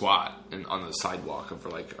would squat on the sidewalk of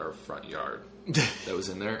like our front yard that was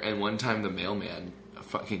in there. And one time the mailman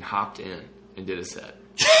fucking hopped in and did a set.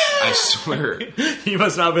 I swear. He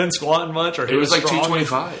must not have been squatting much, or it was like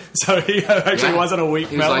 225. So he actually wasn't a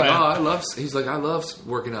weak mailman. I love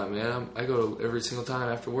working out, man. I go every single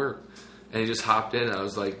time after work. And he just hopped in, and I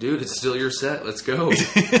was like, dude, it's still your set. Let's go.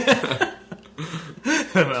 The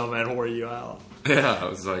mailman wore you out. Yeah, I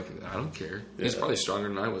was like, I don't care. He's probably stronger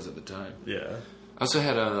than I was at the time. Yeah. I also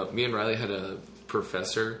had me and Riley had a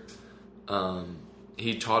professor.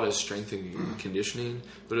 He taught us strength and conditioning,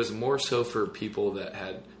 but it was more so for people that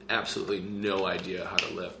had absolutely no idea how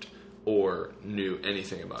to lift or knew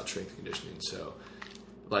anything about strength and conditioning. So,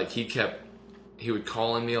 like, he would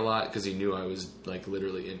call on me a lot because he knew I was like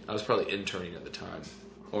literally I was probably interning at the time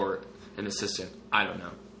or an assistant. I don't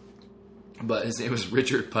know, but his name was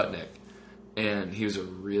Richard Putnick, and he was a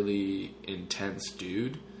really intense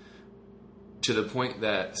dude. To the point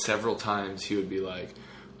that several times he would be like,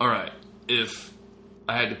 all right, if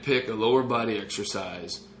I had to pick a lower body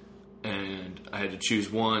exercise and I had to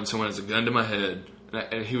choose one, someone has a gun to my head,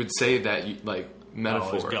 and he would say that like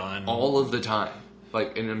metaphor all of the time,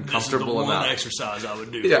 like an uncomfortable amount. This is the one exercise I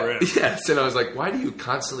would do forever. Yes, and I was like, why do you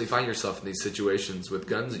constantly find yourself in these situations with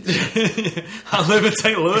guns in your head? I live in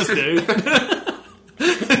St. Louis, dude.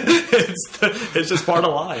 It's just part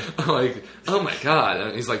of life. I'm like, oh my God.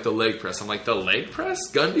 And he's like, the leg press. I'm like, the leg press?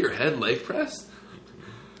 Gun to your head, leg press?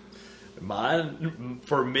 Mine,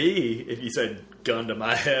 for me, if you said gun to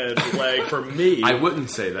my head, leg, for me... I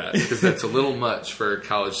wouldn't say that, because that's a little much for a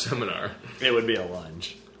college seminar. It would be a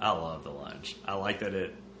lunge. I love the lunge. I like that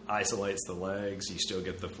it isolates the legs, you still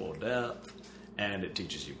get the full depth, and it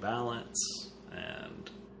teaches you balance,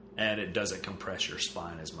 and it doesn't compress your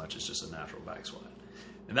spine as much as just a natural back squat.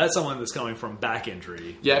 And that's someone that's coming from back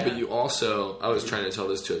injury. Yeah, but you also... I was trying to tell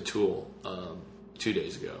this to a tool 2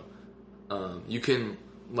 days ago. You can...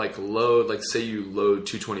 like load, like say you load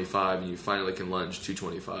 225 and you finally can lunge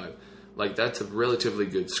 225, like that's a relatively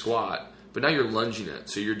good squat, but now you're lunging it,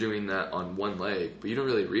 so you're doing that on one leg, but you don't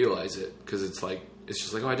really realize it because it's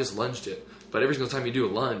just like, oh, I just lunged it. But every single time you do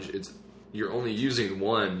a lunge, you're only using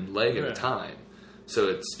one leg at a time,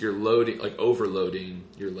 so you're loading, like overloading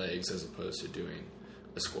your legs as opposed to doing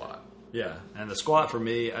a squat. Yeah, and the squat for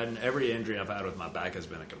me, and every injury I've had with my back has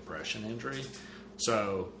been a compression injury.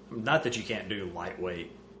 So not that you can't do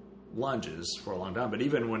lightweight lunges for a long time. But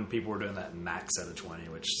even when people were doing that max set of 20,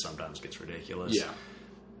 which sometimes gets ridiculous. Yeah.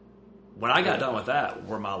 When I got done with that,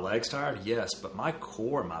 were my legs tired? Yes, but my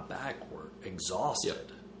core and my back were exhausted.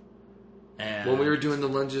 Yep. And When we were doing the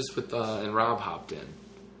lunges with and Rob hopped in,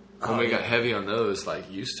 when we got heavy on those,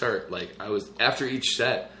 like you start like I was after each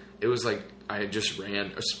set, it was like I had just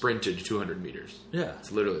ran or sprinted 200 meters. Yeah,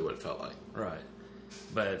 That's literally what it felt like. right.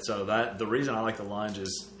 But so that the reason I like the lunge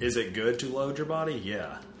is it good to load your body?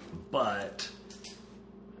 Yeah, but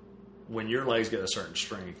when your legs get a certain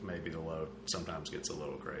strength, maybe the load sometimes gets a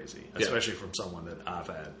little crazy, especially from someone that I've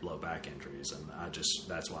had low back injuries, and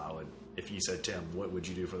that's why I would. If you said, Tim, what would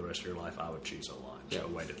you do for the rest of your life? I would choose a lunge, a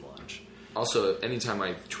weighted lunge. Also, anytime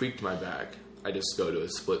I tweaked my back, I just go to a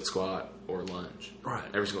split squat or lunge. Right.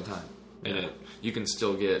 Every single time. And Yeah. you can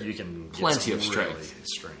still get plenty of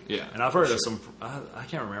strength. Yeah, and I've heard of some. I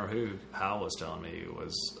can't remember who Hal was telling me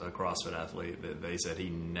was a CrossFit athlete that they said he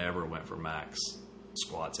never went for max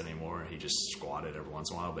squats anymore. He just squatted every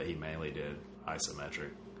once in a while, but he mainly did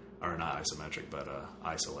isometric, or not isometric, but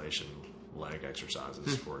isolation leg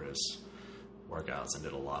exercises for his workouts, and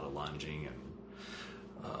did a lot of lunging and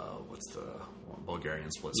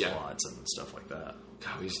Bulgarian split squats and stuff like that.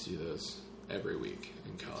 God, we used to do those every week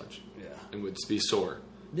in college. Yeah. And would be sore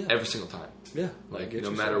every single time. Yeah, Like,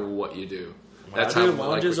 no matter what you do. When I do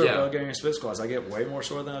lunges or Bulgarian split squats, I get way more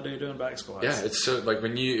sore than I do doing back squats. Yeah, it's so, like,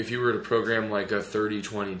 if you were to program, like, a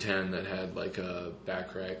 30-20-10 that had, like, a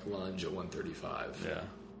back rack lunge at 135. Yeah.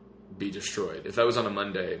 Be destroyed. If that was on a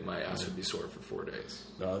Monday, my ass would be sore for 4 days.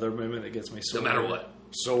 The other movement that gets me sore. No matter what.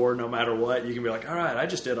 Sore no matter what. You can be like, all right, I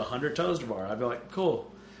just did 100 toes to bar. I'd be like,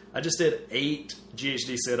 cool. I just did 8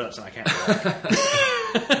 GHD sit-ups and I can't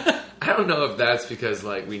walk. I don't know if that's because,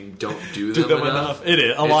 like, we don't do them enough. It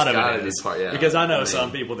is. A lot of it is. Yeah. Because I know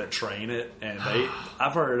some people that train it, and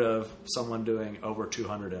I've heard of someone doing over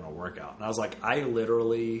 200 in a workout. And I was like, I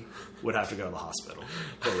literally would have to go to the hospital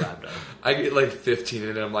for rhabdo. I get like 15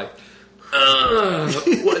 and I'm like,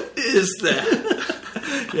 what is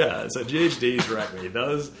that? Yeah, so GHDs wreck me.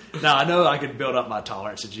 Now, I know I could build up my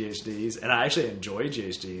tolerance to GHDs, and I actually enjoy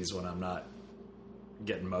GHDs when I'm not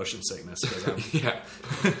getting motion sickness. Yeah.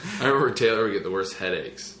 I remember Taylor would get the worst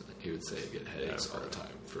headaches. He would say he'd get headaches all the time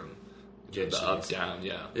from the up, down,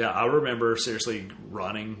 Yeah, I remember seriously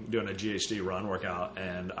doing a GHD run workout,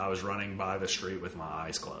 and I was running by the street with my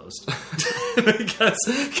eyes closed.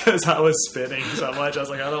 because I was spinning so much. I was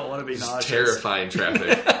like, I don't want to be nauseous. Terrifying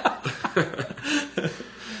traffic.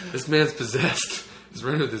 This man's possessed. He's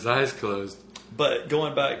running with his eyes closed. But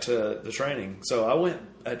going back to the training, so I went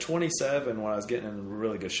at 27 when I was getting in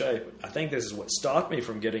really good shape. I think this is what stopped me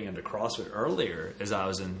from getting into CrossFit earlier, is I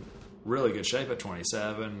was in really good shape at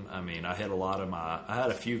 27. I mean, I had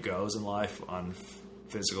a few goals in life on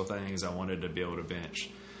physical things. I wanted to be able to bench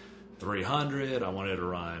 300. I wanted to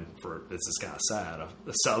run this is kind of sad,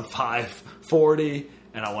 a sub 540,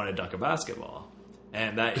 and I wanted to dunk a basketball.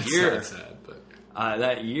 And that year, sad, but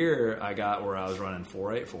that year I got where I was running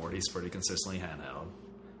 4.840s pretty consistently handheld.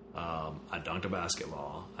 I dunked a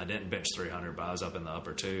basketball. I didn't bench 300, but I was up in the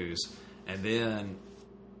upper twos. And then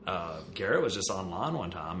Garrett was just online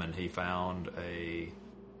one time, and he found a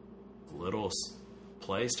little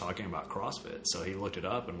place talking about CrossFit. So he looked it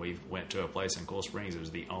up, and we went to a place in Cool Springs. It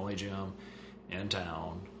was the only gym in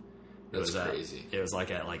town. That's crazy. It was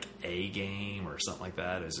like at A Game or something like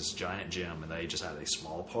that. It was this giant gym, and they just had a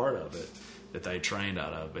small part of it that they trained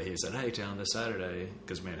out of. But he said, hey, Tim, this Saturday,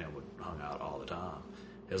 because me and him hung out all the time.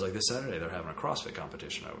 He was like, this Saturday they're having a CrossFit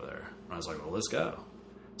competition over there. And I was like, well, let's go.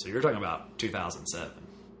 So you're talking about 2007.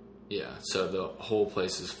 Yeah, so the whole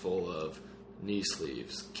place is full of knee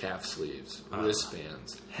sleeves, calf sleeves,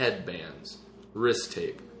 wristbands, headbands, wrist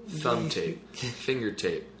tape, thumb tape, finger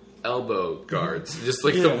tape, elbow guards, just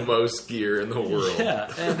like the most gear in the world.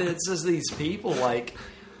 Yeah, and it's just these people like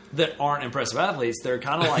that aren't impressive athletes. They're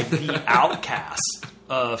kind of like the outcasts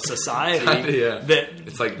of society that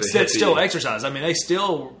it's like that still exercise. I mean, they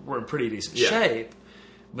still were in pretty decent shape,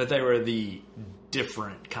 but they were the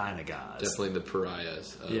different kind of guys. Definitely the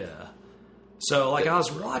pariahs. So, like, I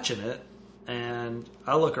was watching it, and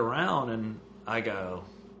I look around, and I go,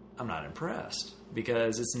 I'm not impressed.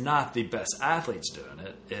 Because it's not the best athletes doing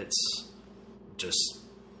it. It's just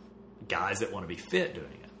guys that want to be fit doing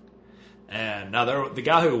it. And now the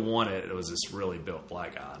guy who won it was this really built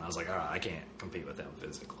black guy. And I was like, all right, I can't compete with him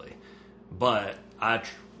physically. But I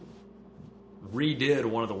redid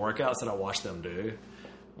one of the workouts that I watched them do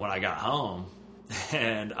when I got home.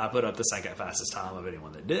 And I put up the second fastest time of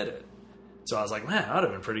anyone that did it. So I was like, man, I'd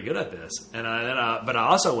have been pretty good at this. But I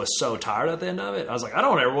also was so tired at the end of it. I was like, I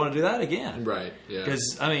don't ever want to do that again. Right. Yeah.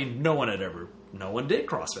 Because no one did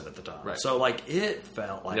CrossFit at the time. Right. So like it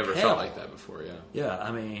felt like Never hell. felt like that before. Yeah. Yeah, I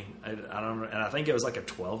don't, and I think it was like a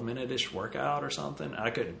 12-minute-ish workout or something. I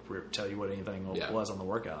couldn't tell you what anything was on the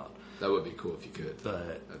workout. That would be cool if you could.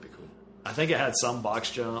 But that'd be cool. I think it had some box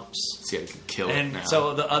jumps. See, I could kill it And now.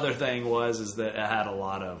 so the other thing is that it had a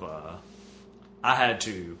lot of. I had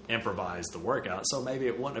to improvise the workout, so maybe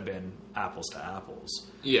it wouldn't have been apples to apples.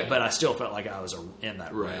 Yeah. But I still felt like I was in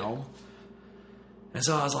that Right. realm. And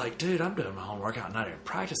so I was like, dude, I'm doing my own workout and not even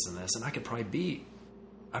practicing this, and I probably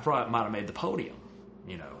might have made the podium,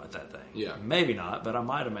 at that thing. Yeah. Maybe not, but I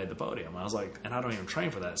might have made the podium. I was like, and I don't even train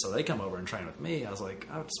for that. So they come over and train with me. I was like,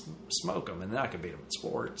 I would smoke them, and then I could beat them in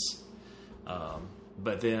sports.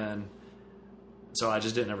 But then, so I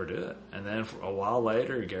just didn't ever do it. And then for a while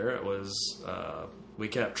later, Garrett was, we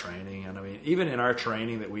kept training. And I mean, even in our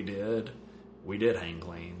training that we did hang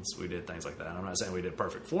cleans. We did things like that. I'm not saying we did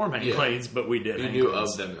perfect form hang cleans, but we did You hang knew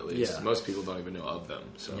cleans. of them at least. Yeah. Most people don't even know of them.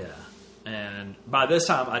 So Yeah. And by this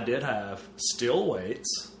time, I did have still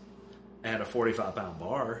weights and a 45-pound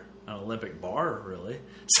bar, an Olympic bar, really.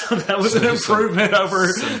 So that was an improvement over.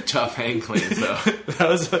 Some tough hang cleans, though. That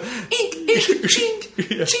was Chink,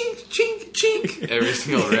 chink, chink, chink. Every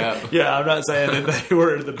single rep. Yeah, I'm not saying that they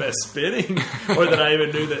were the best spinning or that I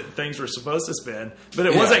even knew that things were supposed to spin, but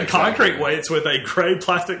it wasn't concrete weights with a gray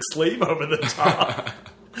plastic sleeve over the top.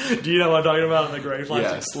 Do you know what I'm talking about on the gray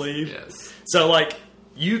plastic sleeve? Yes. So, like,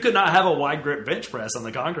 you could not have a wide grip bench press on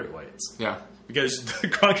the concrete weights. Yeah. Because the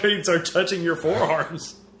concretes are touching your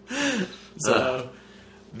forearms. So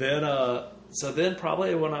then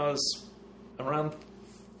probably when I was around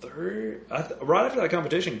third, right after that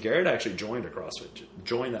competition, Garrett actually joined that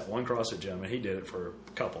one CrossFit gym, and he did it for a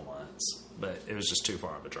couple months, but it was just too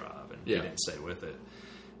far of a drive, and he didn't stay with it.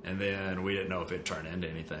 And then we didn't know if it'd turn into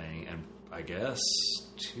anything, and I guess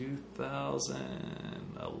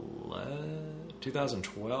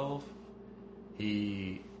 2012,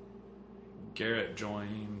 Garrett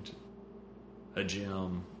joined a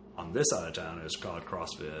gym on this side of town. It was called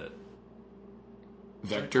CrossFit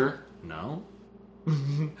Vector? No.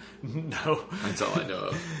 No. That's all I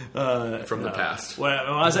know of from the past. When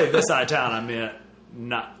I say this side of town, I meant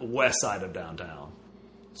not west side of downtown.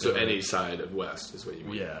 So any side of west is what you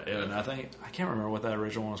mean. Yeah, and I can't remember what that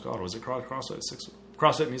original one was called. Was it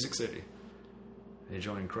CrossFit Music City? He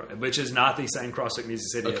joined, which is not the same CrossFit Music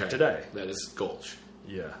City of today. That is Gulch.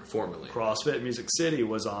 Yeah. Formerly. CrossFit Music City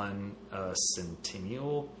was on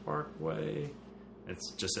Centennial Parkway.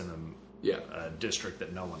 It's just in the district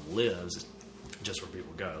that no one lives, just where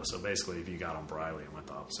people go. So basically, if you got on Briley and went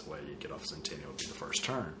the opposite way, you'd get off Centennial, would be the first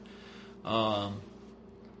turn. But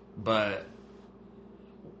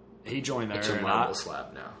he joined there. It's a marble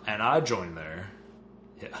slab now. And I joined there.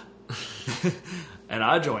 Yeah. And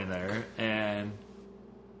I joined there, and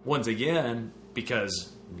once again,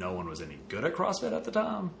 because no one was any good at CrossFit at the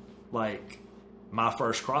time, like my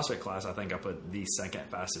first CrossFit class, I think I put the second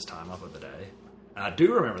fastest time up of the day. And I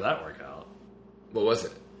do remember that workout. What was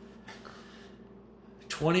it?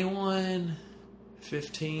 21,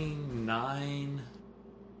 15, 9,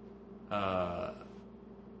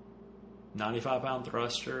 95-pound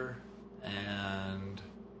thruster, and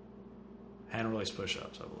hand release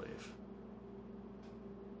push-ups, I believe.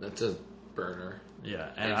 That's a burner. Yeah,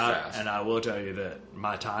 and fast. And I will tell you that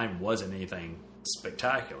my time wasn't anything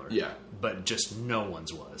spectacular. Yeah. But just no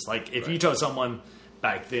one's was. Like, if you told someone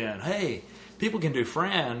back then, hey, people can do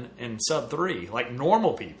Fran in sub-3, like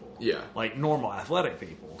normal people. Yeah. Like normal athletic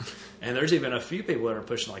people. And there's even a few people that are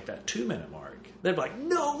pushing like that 2-minute mark. They'd be like,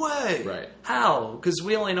 no way! Right. How? Because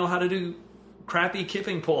we only know how to do crappy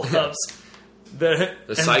kipping pull-ups. The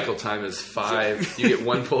cycle time is 5. You get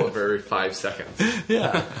one pull-up every 5 seconds.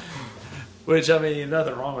 Yeah. Which, I mean,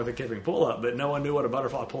 nothing wrong with a kipping pull-up, but no one knew what a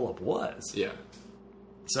butterfly pull-up was. Yeah.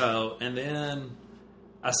 So, and then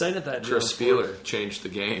I stayed at that gym. Chris Spieler changed the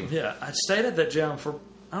game. Yeah, I stayed at that gym for,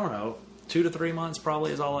 I don't know, 2 to 3 months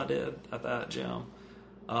probably is all I did at that gym.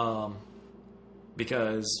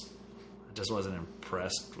 Because I just wasn't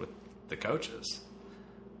impressed with the coaches.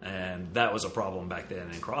 And that was a problem back then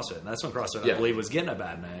in CrossFit. And that's when CrossFit, I believe, was getting a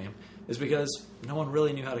bad name. Is because no one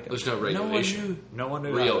really knew how to coach. There's no regulation. No one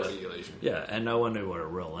knew real regulation. Yeah, and no one knew what a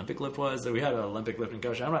real Olympic lift was. We had an Olympic lifting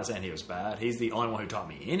coach. I'm not saying he was bad. He's the only one who taught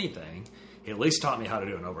me anything. He at least taught me how to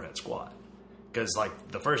do an overhead squat. Because, like,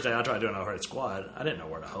 the first day I tried doing an overhead squat, I didn't know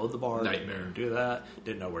where to hold the bar. Nightmare. Didn't do that.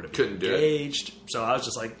 Didn't know where to be Couldn't engaged. do it. So I was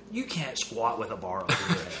just like, you can't squat with a bar over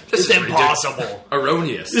your head. It's impossible.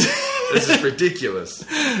 Erroneous. This is ridiculous.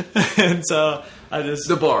 And so I just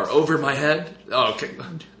The bar over my head? Oh, okay.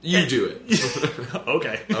 You do it.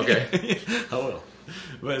 okay. Okay. I will.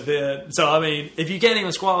 But then, so I mean, if you can't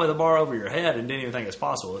even squat with a bar over your head and didn't even think it's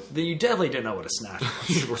possible, then you definitely didn't know what a snatch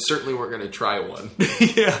was. We certainly weren't going to try one.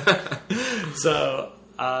 Yeah. So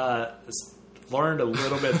I learned a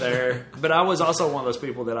little bit there, but I was also one of those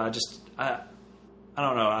people that I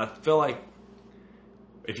don't know. I feel like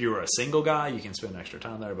if you were a single guy, you can spend extra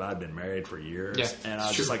time there, but I'd been married for years. Yeah, and I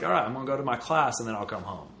was true. just like, all right, I'm going to go to my class and then I'll come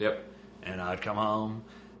home. Yep. And I'd come home,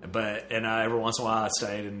 and every once in a while I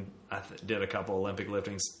stayed and I did a couple Olympic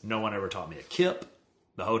liftings. No one ever taught me a kip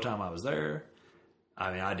the whole time I was there.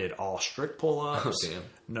 I mean, I did all strict pull-ups. Oh, damn.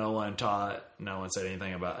 No one said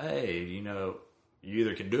anything about, hey, you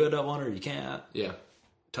either can do a double under or you can't. Yeah.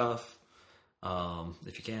 Tough.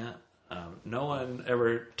 If you can't. No one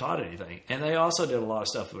ever taught anything. And they also did a lot of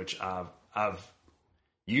stuff which that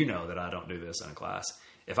I don't do this in a class.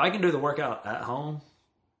 If I can do the workout at home,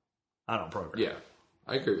 I don't program. Yeah.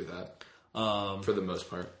 I agree with that. For the most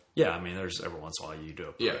part. Yeah, I mean, there's every once in a while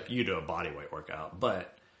you do a body weight workout,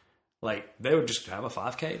 but like they would just have a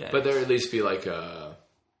 5K day. But there would at least be like a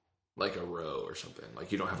row or something.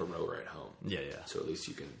 Like you don't have a row right home. Yeah. So at least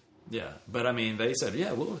you can. Yeah, but I mean, they said,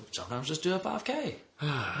 yeah, we'll sometimes just do a 5K. And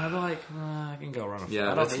I'd be like, I can go run a 5K. Yeah, I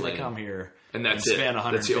don't that's need lame. to come here And that's spend it.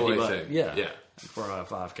 That's the only $150. thing. Yeah, Yeah. for a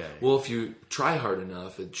 5K. Well, if you try hard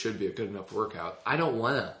enough, it should be a good enough workout. I don't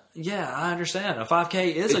want to. Yeah, I understand. A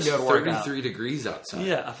 5K is It's a good workout. 33 degrees outside.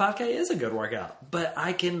 Yeah, a 5K is a good workout, but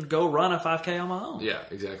I can go run a 5K on my own. Yeah,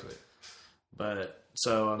 exactly. But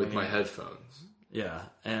so I With mean, my headphones. yeah,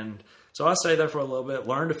 and so I stayed there for a little bit,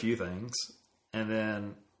 learned a few things, and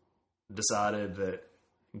then decided that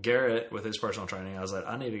Garrett, with his personal training, I was like,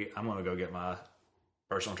 I'm going to go get my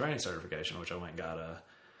personal training certification, which I went and got a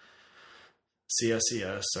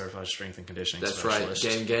CSCS, Certified Strength and Conditioning That's Specialist.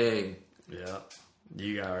 right. Gang. Yeah.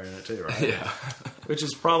 You guys are in it too, right? Yeah. Which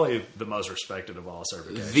is probably the most respected of all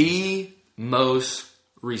certifications. The most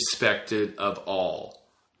respected of all.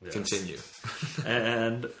 Yes. Continue.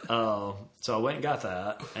 And so I went and got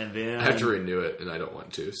that, and then I have to renew it, and I don't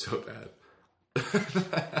want to so bad.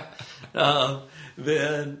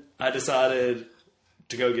 Then I decided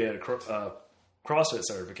to go get a CrossFit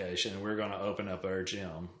certification, and we're going to open up our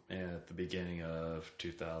gym at the beginning of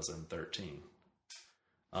 2013.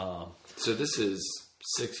 So this is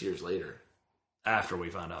 6 years later. After we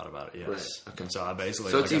found out about it, yes. Right. Okay. So I basically,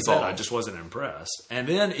 So like it's I said, I evolved. just wasn't impressed. And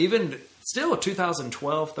then even still,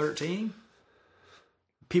 2012, 13,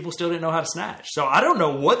 people still didn't know how to snatch. So I don't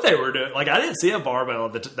know what they were doing. Like, I didn't see a barbell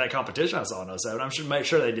at that competition I saw in 07. I'm sure make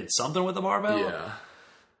sure they did something with the barbell. Yeah.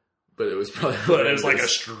 But it was probably... But it was like a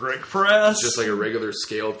strict press. just like a regular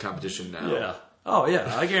scaled competition now. Yeah. Oh,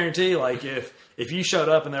 yeah. I guarantee, like, if you showed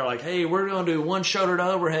up and they're like, hey, we're going to do one shoulder to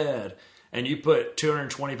overhead, and you put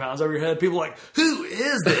 220 pounds over your head, people are like, who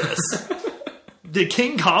is this? Did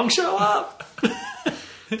King Kong show up?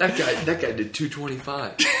 That guy did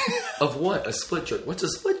 225. Of what? A split jerk. What's a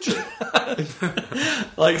split jerk?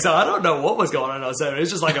 Like, so I don't know what was going on in 07.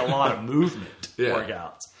 It's just like a lot of movement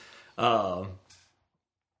workouts.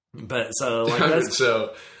 But so, like, that's...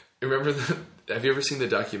 So, remember have you ever seen the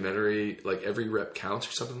documentary, like, Every Rep Counts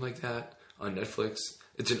or something like that on Netflix?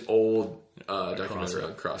 It's an old documentary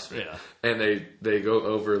on CrossFit. Yeah. And they go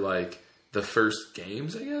over, like, the first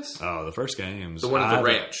games, I guess? Oh, the first games. The one at the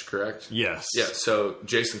ranch, correct? Yes. Yeah, so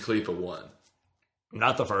Jason Khalipa won.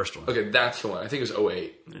 Not the first one. Okay, that's the one. I think it was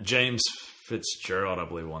 08. James Fitzgerald, I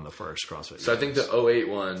believe, won the first CrossFit So I Games. think the 08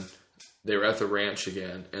 one, they were at the ranch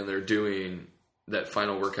again, and they're doing that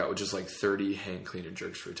final workout, which is like 30 hang clean and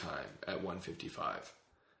jerks for time at 155.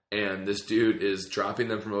 And this dude is dropping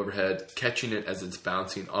them from overhead, catching it as it's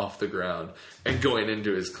bouncing off the ground, and going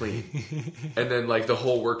into his clean. And then, like, the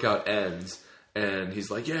whole workout ends, and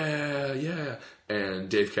he's like, yeah. And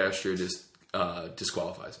Dave Castro just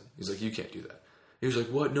disqualifies him. He's like, you can't do that. He was like,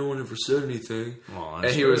 what? No one ever said anything. Well, and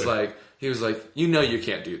that's he was fair. like, you know you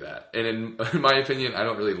can't do that. And in my opinion, I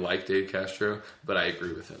don't really like Dave Castro, but I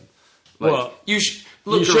agree with him. Like, Well,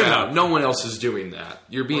 look should around. have. No one else is doing that.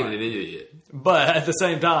 You're being Right. an idiot. But at the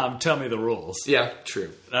same time, tell me the rules. Yeah,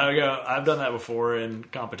 true. I go, I've done that before in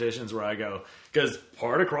competitions where I go, because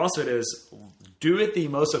part of CrossFit is do it the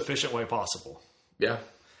most efficient way possible. Yeah.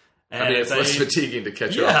 And I mean, if it's less they- fatiguing to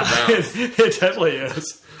catch you Yeah, off the bounce. it definitely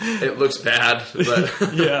is. It looks bad,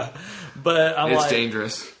 but Yeah. But I'm it's like,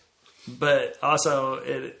 dangerous. but also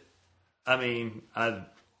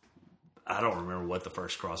I don't remember what the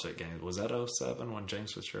first CrossFit Games was. That 07 when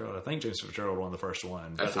James Fitzgerald? I think James Fitzgerald won the first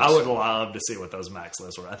one. But think I would so. love to see what those max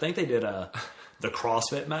lists were. I think they did the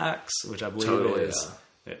CrossFit Max, which I believe Totally, is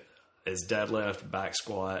is deadlift, back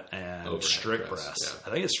squat, and Overhead strict press, press. yeah.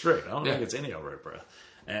 I think it's strict. I don't Yeah. think it's any overhead press.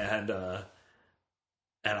 And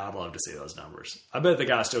I'd love to see those numbers. I bet the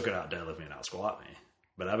guy still could out deadlift me and out squat me.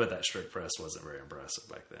 But I bet that strict press wasn't very impressive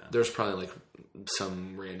back then. There's probably like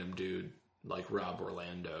some random dude like Rob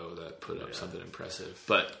Orlando that put up something impressive,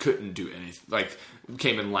 but couldn't do anything. Like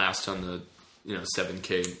came in last on the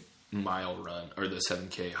 7K mile run or the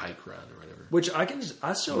 7K hike run or whatever. Which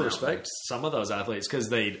I still respect some of those athletes because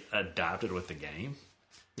they adapted with the game.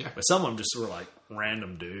 Yeah, But some of them just were like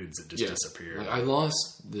random dudes that just disappeared. Like, I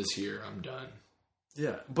lost this year. I'm done.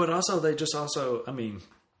 Yeah, but also they just I mean,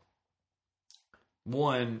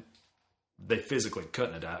 one, they physically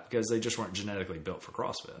couldn't adapt because they just weren't genetically built for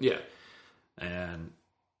CrossFit. Yeah. And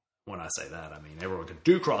when I say that, I mean everyone can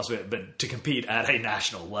do CrossFit, but to compete at a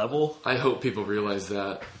national level, I hope people realize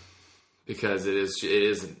that because it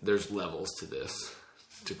is there's levels to this.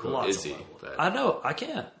 To quote lots Izzy, of levels. but I know I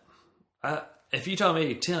can't. If you tell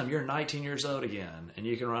me, Tim, you're 19 years old again, and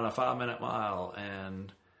you can run a 5-minute mile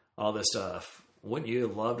and all this stuff, wouldn't you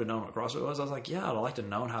love to know what CrossFit was? I was like, yeah, I'd like to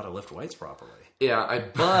know how to lift weights properly. yeah,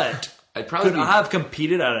 But I'd probably could I have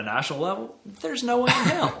competed at a national level? There's no way in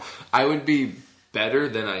hell. I would be better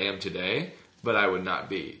than I am today, but I would not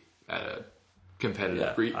be at a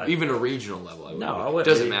competitive, even a regional level. I wouldn't. It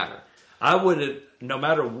doesn't matter. I would have, no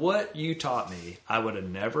matter what you taught me, I would have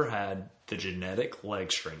never had the genetic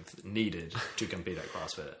leg strength needed to compete at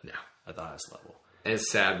CrossFit at the highest level. And it's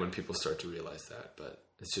sad when people start to realize that, but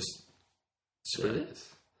it's just what it is.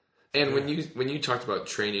 And when you talked about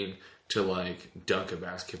training to like dunk a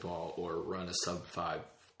basketball or run a sub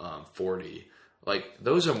 540, like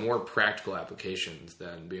those are more practical applications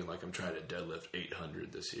than being like, I'm trying to deadlift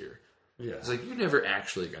 800 this year. Yeah. It's like, you're never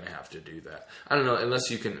actually going to have to do that. I don't know, unless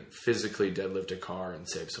you can physically deadlift a car and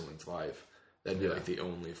save someone's life. That'd be like the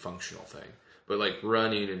only functional thing. But like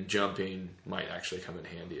running and jumping might actually come in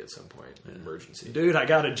handy at some point in emergency. Dude, I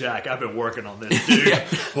got a jack. I've been working on this, dude.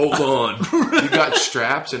 Hold on. You got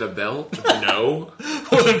straps and a belt? No.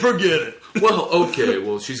 Well, then forget it. Well, okay.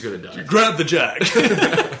 Well, she's going to die. Grab the jack.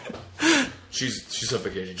 She's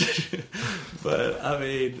suffocating.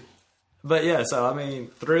 But yeah, so I mean,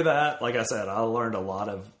 through that, like I said, I learned a lot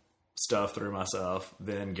of stuff through myself.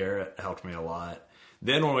 Then Garrett helped me a lot.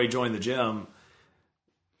 Then when we joined the gym,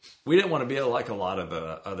 we didn't want to be like a lot of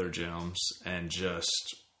the other gyms and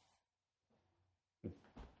just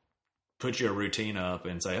put your routine up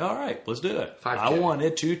and say, all right, let's do it. 5K. I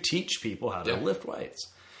wanted to teach people how to lift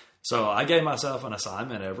weights. So I gave myself an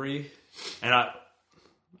assignment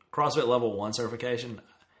CrossFit Level 1 certification,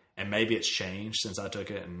 and maybe it's changed since I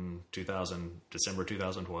took it in December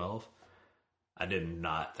 2012. I did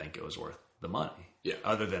not think it was worth the money. Yeah.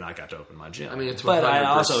 Other than I got to open my gym. I mean, it's 100%. But I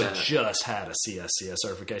also just had a CSCS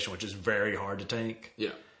certification, which is very hard to take.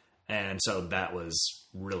 Yeah. And so that was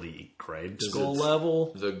really grade school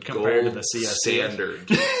level The compared to gold the CSCS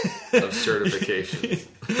standard of certifications.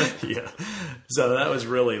 Yeah. So that was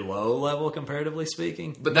really low level comparatively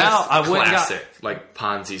speaking. But now that's I went and classic, like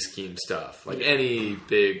Ponzi scheme stuff. Like any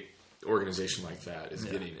big organization like that is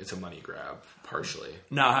it's a money grab partially.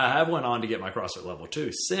 Now, I have went on to get my CrossFit Level 2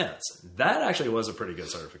 since. That actually was a pretty good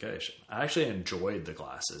certification. I actually enjoyed the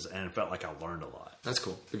classes and it felt like I learned a lot. That's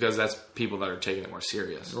cool because that's people that are taking it more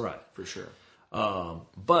serious. Right. For sure.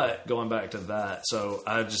 But going back to that, so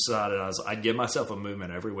I decided I'd give myself a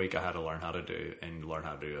movement every week I had to learn how to do and learn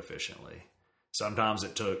how to do efficiently. Sometimes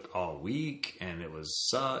it took all week and it was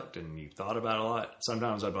sucked and you thought about it a lot.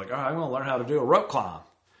 Sometimes I'd be like, all right, I'm going to learn how to do a rope climb.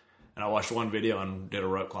 And I watched one video and did a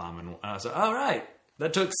rope climb, and I said, all right,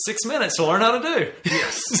 that took 6 minutes to learn how to do.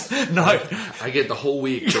 Yes. No, I get the whole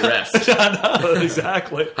week to rest. I know,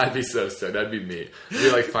 exactly. I'd be so stoked. That'd be me. I'd be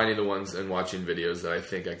like finding the ones and watching videos that I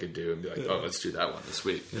think I could do and be like, oh, let's do that one this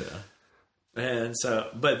week. Yeah. And so,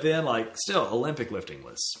 but then like still Olympic lifting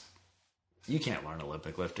you can't learn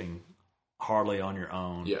Olympic lifting hardly on your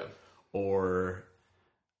own. Yeah. Or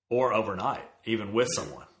overnight, even with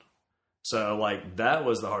someone. So, like, that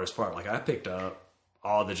was the hardest part. Like, I picked up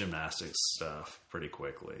all the gymnastics stuff pretty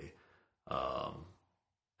quickly.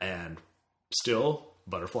 And still,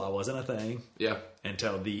 butterfly wasn't a thing. Yeah.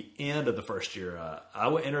 Until the end of the first year.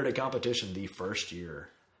 I entered a competition the first year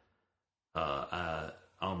on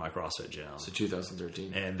my CrossFit gym. So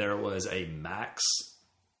 2013. And there was a max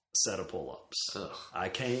set of pull-ups. Ugh. I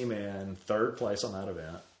came in third place on that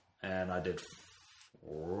event. And I did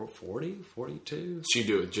 40, 42. So you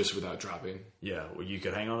do it just without dropping? Yeah, well, you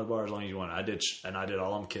could hang on to the bar as long as you want. I did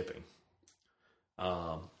all I'm kipping.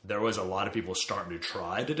 There was a lot of people starting to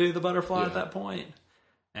try to do the butterfly at that point.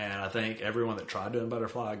 And I think everyone that tried doing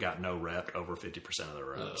butterfly got no rep over 50% of the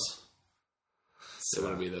reps. They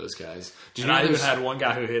want to be those guys. Did And I even there's- had one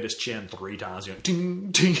guy who hit his chin 3 times. You know,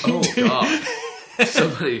 ding, ding, Oh ding. god!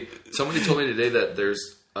 Somebody told me today that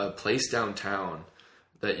there's a place downtown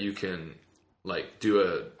that you can like do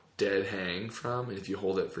a dead hang from, and if you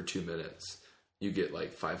hold it for 2 minutes, you get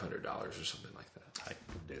like $500 or something like that. I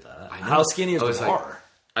can do that. I know. How skinny is I the was like, bar?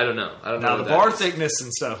 I don't know. I don't Now know. the what bar that is. thickness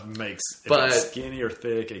and stuff makes if But- it's skinny or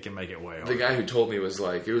thick, it can make it way The harder. guy who told me was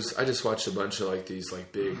like, it was. I just watched a bunch of like these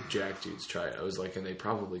like big jack dudes try it. I was like, and they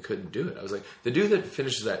probably couldn't do it. I was like, the dude that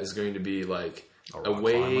finishes that is going to be like a rock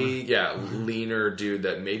way, leaner dude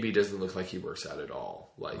that maybe doesn't look like he works out at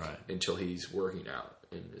all. Like Right. until he's working out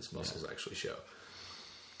and his muscles actually show.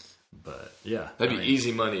 But yeah, That'd I be mean,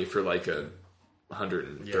 easy money for like a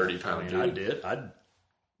 130 pound dude. I did.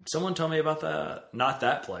 Someone told me about that. Not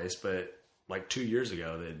that place, but like 2 years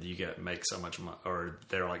ago that you make so much money, or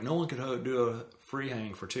they're like, no one could do a free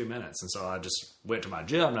hang for 2 minutes, and so I just went to my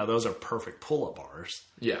gym. Now those are perfect pull up bars.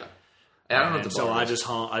 Yeah. And I don't know what And the so bar I is. just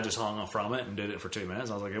hung from it and did it for 2 minutes.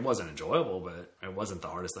 I was like, it wasn't enjoyable, but it wasn't the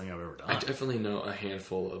hardest thing I've ever done. I definitely know a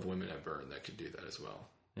handful of women at Burn that could do that as well.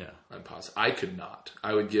 Yeah. I'm positive. I could not.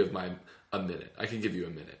 I would give a minute. I could give you a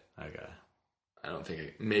minute. Okay. I don't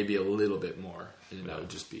think maybe a little bit more, and that would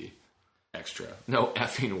just be extra. No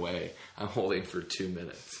effing way. I'm holding for 2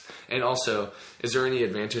 minutes. And also, is there any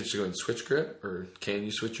advantage to going switch grip, or can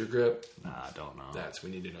you switch your grip? Nah, I don't know. We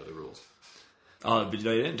need to know the rules. But they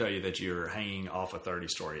didn't tell you that you're hanging off a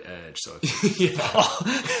 30-story edge, so if you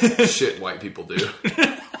fall, Shit white people do.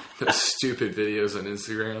 Those stupid videos on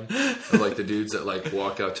Instagram of like the dudes that like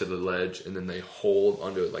walk out to the ledge and then they hold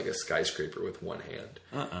onto it like a skyscraper with one hand.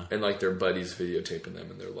 And like their buddies videotaping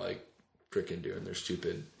them and they're like freaking doing their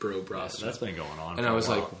stupid bro bra stuff. that's been going on. And for I was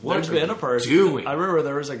a while. like, what There's are been you a person doing? I remember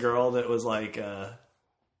there was a girl that was like, I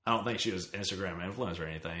don't think she was Instagram influencer or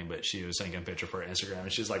anything, but she was taking a picture for Instagram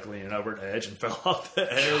and she was like leaning over an edge and fell off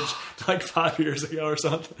the edge like 5 years ago or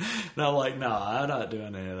something. And I'm like, no, I'm not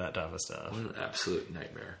doing any of that type of stuff. What an absolute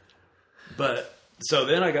nightmare. But so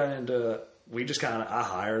then I got into, I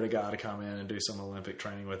hired a guy to come in and do some Olympic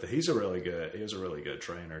training with it. He was a really good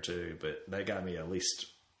trainer too, but that got me at least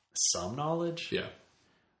some knowledge. Yeah.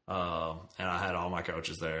 And I had all my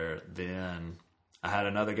coaches there. Then I had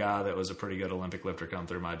another guy that was a pretty good Olympic lifter come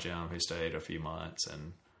through my gym who stayed a few months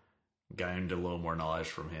and gained a little more knowledge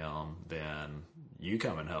from him. Then you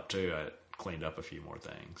come and help too. I cleaned up a few more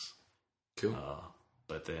things. Cool.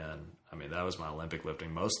 But then, I mean, that was my Olympic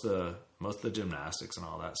lifting. Most of the gymnastics and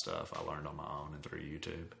all that stuff I learned on my own and through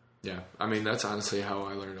YouTube. Yeah. I mean, that's honestly how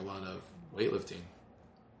I learned a lot of weightlifting.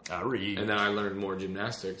 I read. And then I learned more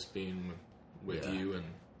gymnastics being with Yeah. you and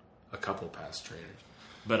a couple past trainers.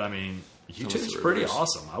 But I mean, YouTube's Almost the pretty reverse.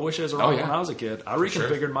 awesome. I wish it was around yeah. when I was a kid. I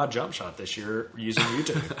reconfigured my jump shot this year using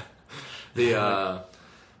YouTube.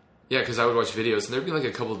 Yeah, because I would watch videos, and there'd be like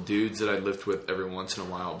a couple dudes that I'd lift with every once in a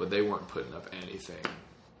while, but they weren't putting up anything.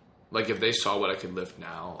 Like, if they saw what I could lift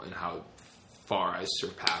now and how far I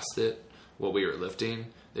surpassed it, what we were lifting,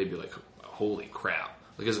 they'd be like, holy crap.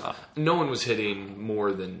 Because no one was hitting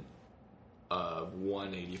more than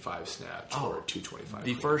 185 snatch or 225.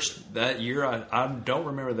 The first, that year, I don't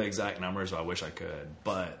remember the exact numbers, but I wish I could.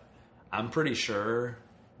 But I'm pretty sure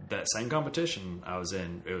that same competition I was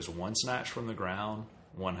in, it was one snatch from the ground,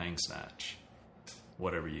 one hang snatch,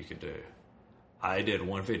 whatever you could do. I did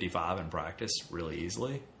 155 in practice really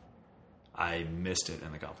easily. I missed it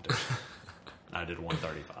in the competition. I did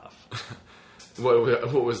 135.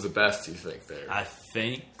 What was the best, you think, there? I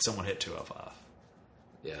think someone hit 205.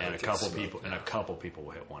 Yeah, And that a couple gets people, smoked and a now. couple people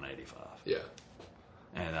hit 185. Yeah.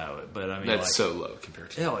 And that, but I mean, That's like, so low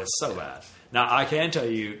compared to... Oh, it's so bad. Now, I can tell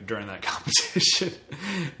you during that competition,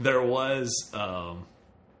 there was one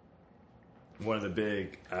of the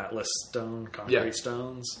big Atlas stone, concrete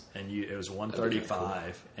stones, and it was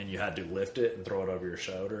 135, and you had to lift it and throw it over your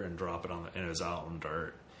shoulder and drop it on and it was out on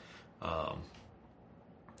dirt.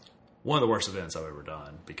 One of the worst events I've ever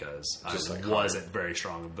done because I wasn't very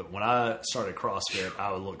strong. But when I started CrossFit,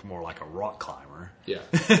 I looked more like a rock climber. Yeah,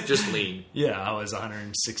 just lean. Yeah, I was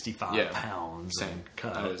 165 Yeah. pounds Same. and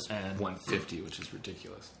cut. I was and 150, which is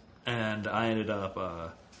ridiculous. And I ended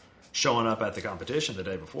up showing up at the competition the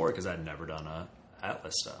day before because I'd never done a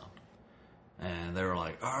Atlas stone. And they were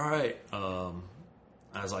like, all right. I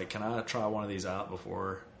was like, can I try one of these out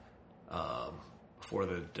before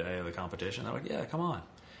the day of the competition? They're like, yeah, come on.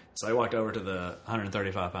 So I walked over to the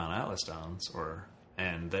 135-pound Atlas stones,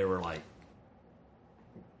 and they were like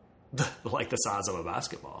the size of a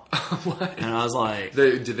basketball. What? And I was like...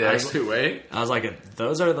 Did they actually weigh? I was like,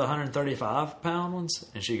 those are the 135-pound ones?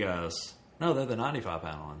 And she goes, no, they're the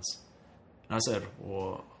 95-pound ones. And I said,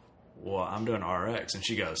 well, well, I'm doing RX. And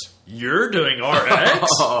she goes, you're doing RX?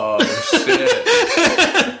 Oh,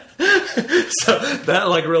 shit. So that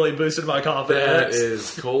like really boosted my That confidence.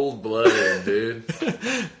 is cold-blooded, dude.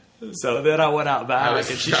 So then I went out back I and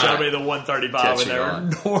was she not showed me the 135 and catching they were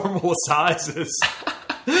on. normal sizes.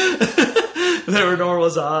 They were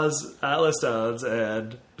normal size Atlas stones,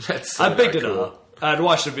 and That's so I picked not it cool. up. I'd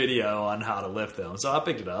watched a video on how to lift them, so I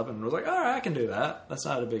picked it up and was like, all right, I can do that. That's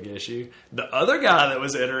not a big issue. The other guy that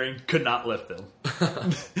was entering could not lift them,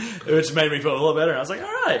 which made me feel a little better. I was like,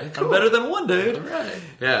 all right, Cool. I'm better than one dude. All right.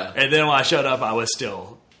 Yeah. And then when I showed up, I was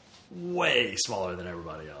still way smaller than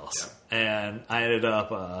everybody else. Yeah. And I ended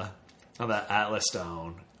up on that Atlas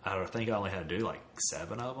stone. I think I only had to do like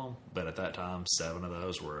 7 of them, but at that time, 7 of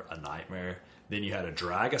those were a nightmare. Then you had to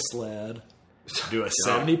drag a sled, do a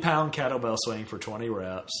 70-pound kettlebell swing for 20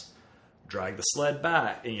 reps, drag the sled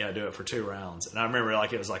back, and you had to do it for 2 rounds. And I remember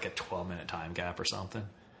like it was like a 12-minute time cap or something.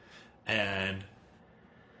 And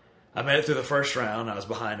I made it through the first round. I was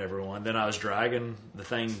behind everyone. Then I was dragging the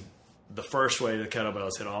thing the first way the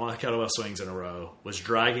kettlebells hit all my kettlebell swings in a row, was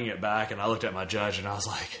dragging it back, and I looked at my judge and I was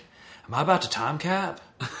like, am I about to time cap?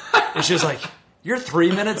 And she was like, you're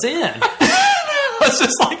 3 minutes in. I was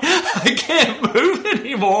just like, I can't move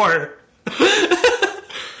anymore.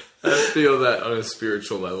 I feel that on a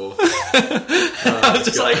spiritual level. I was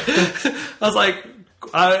just like,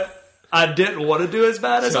 I didn't want to do as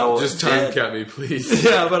bad as I was. Just time cap me, please.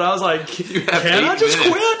 Yeah, but I was like, have can I 8 just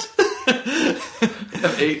minutes. quit? You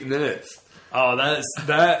have 8 minutes. Oh,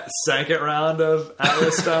 that second round of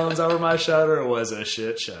Atlas stones over my shoulder was a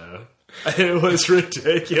shit show. It was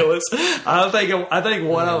ridiculous. I think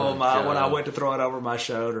one of them, when I went to throw it over my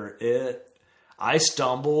shoulder, I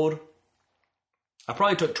stumbled. I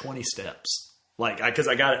probably took 20 steps. Because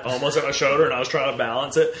I got it almost at my shoulder and I was trying to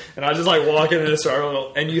balance it. And I was just like walking in a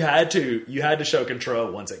circle. And you had to show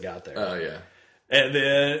control once it got there. Oh, yeah. And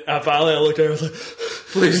then I finally looked at her and was like,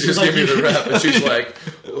 Please just like, give me the rep. And she's like,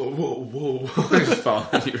 whoa. Just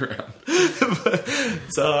following you around.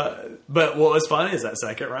 But what was funny is that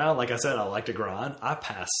second round, like I said, I like to grind. I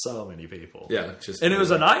passed so many people. Yeah. And it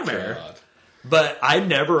was a nightmare. God. But I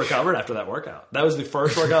never recovered after that workout. That was the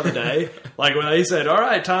first workout of the day. Like when they said, all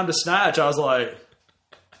right, time to snatch, I was like,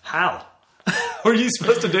 how? How are you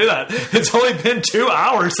supposed to do that? It's only been 2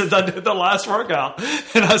 hours since I did the last workout,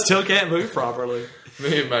 and I still can't move properly.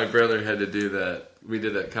 Me and my brother had to do that. We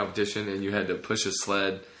did that competition, and you had to push a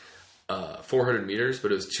sled 400 meters,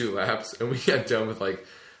 but it was 2 laps. And we got done with like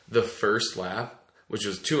the first lap, which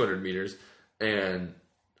was 200 meters. And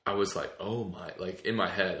I was like, oh my, like in my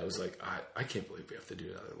head, I was like, I can't believe we have to do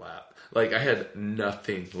another lap. Like I had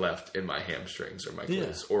nothing left in my hamstrings or my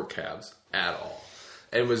glutes or calves at all.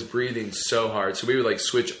 And was breathing so hard. So we would like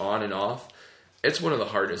switch on and off. It's one of the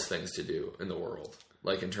hardest things to do in the world,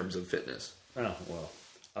 like in terms of fitness. Oh, well,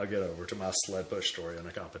 I'll get over to my sled push story in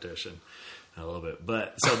a competition in a little bit.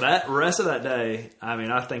 But so that rest of that day, I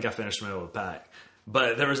mean, I think I finished middle of the pack.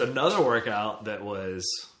 But there was another workout that was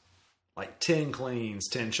like 10 cleans,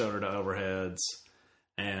 10 shoulder to overheads,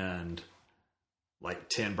 and like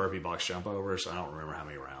 10 burpee box jump overs. I don't remember how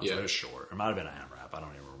many rounds. Yeah. It was short. It might have been an AMRAP. I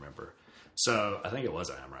don't even remember. So I think it was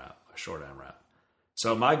an AMRAP, a short AMRAP.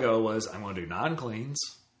 So my goal was I'm going to do 9 cleans,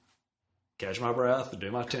 catch my breath, do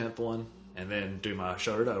my 10th one, and then do my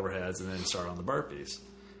shoulder to overheads, and then start on the burpees.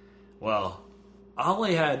 Well, I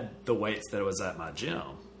only had the weights that was at my gym.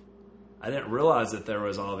 I didn't realize that there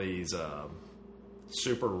was all these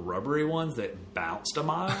super rubbery ones that bounced a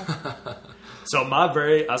mile. So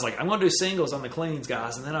I was like, I'm going to do singles on the cleans,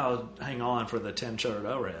 guys, and then I'll hang on for the 10 shoulder to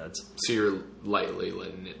overheads. So you're lightly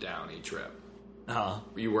letting it down each rep.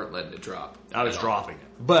 You weren't letting it drop. I was dropping it.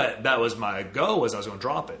 But that was my goal, was I was going to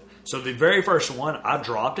drop it. So the very first one, I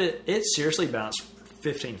dropped it. It seriously bounced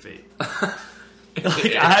 15 feet.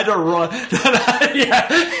 Like I had to run.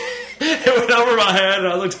 It went over my head, and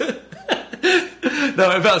I looked no,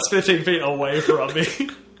 it bounced 15 feet away from me.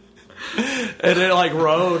 And it like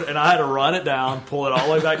rode, and I had to run it down, pull it all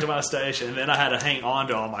the way back to my station, and then I had to hang on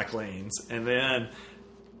to all my cleans. And then,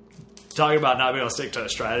 talking about not being able to stick to a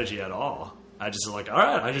strategy at all, I just was like, all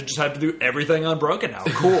right, I just have to do everything unbroken now.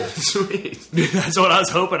 Cool. Sweet. That's what I was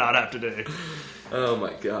hoping I'd have to do. Oh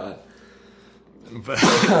my God. But,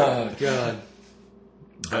 Oh God.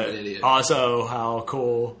 I'm an idiot. Also, how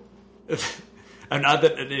cool. And not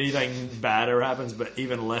that anything bad ever happens, but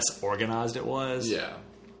even less organized it was. Yeah.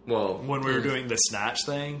 Well, When we were doing the snatch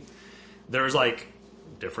thing, there was like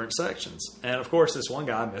different sections. And of course, this one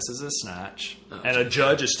guy misses his snatch, and a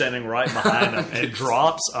judge is standing right behind him and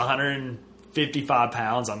drops 155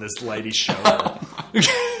 pounds on this lady's shoulder.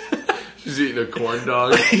 she's She's eating a corn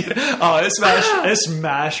dog. It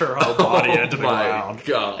smashed her whole body into the my ground.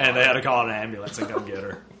 God. And they had to call an ambulance and come get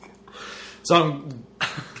her. So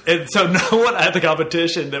no one at the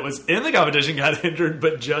competition that was in the competition got injured,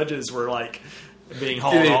 but judges were like being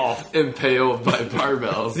hauled Getting off. impaled by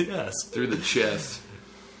barbells. Yes. Through the chest.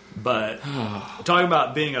 But talking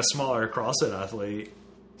about being a smaller CrossFit athlete,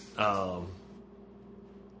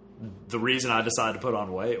 the reason I decided to put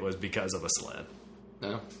on weight was because of a sled.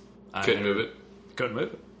 No. Couldn't move it. Couldn't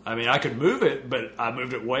move it. I mean, I could move it, but I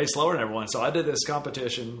moved it way slower than everyone. So I did this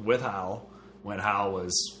competition with Hal when Hal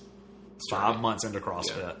was 5 months into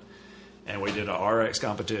CrossFit. Yeah. And we did an RX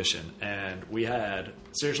competition. And we had,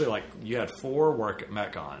 seriously, like, you had 4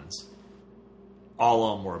 Metcons.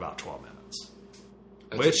 All of them were about 12 minutes.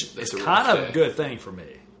 Which is kind of a good thing for me.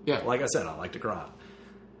 Yeah. Like I said, I like to grind.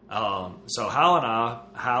 So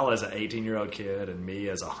Hal as an 18-year-old kid and me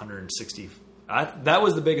as 160. That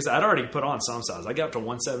was the biggest. I'd already put on some size. I got up to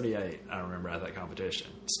 178, I remember, at that competition.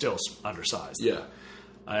 Still undersized. Yeah.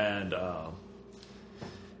 And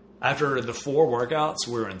after the 4 workouts,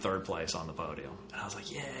 we were in 3rd place on the podium. And I was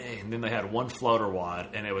like, yay. And then they had 1 floater wad,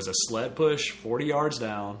 and it was a sled push 40 yards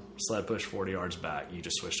down, sled push 40 yards back. You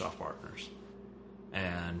just switched off partners.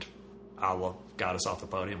 And I got us off the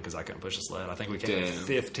podium because I couldn't push the sled. I think we came in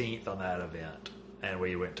 15th on that event, and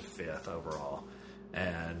we went to 5th overall.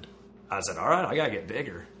 And I said, all right, I got to get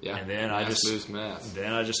bigger. Yeah. And then I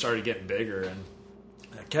just started getting bigger, and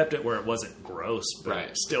I kept it where it wasn't gross,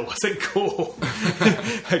 but still wasn't cool.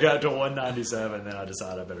 I got to 197, then I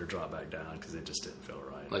decided I better drop back down because it just didn't feel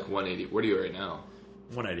right. Like 180. What are you right now?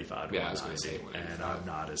 185 to 190, I was going to say 185. And I'm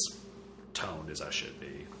not as toned as I should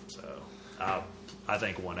be. So I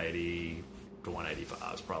think 180 to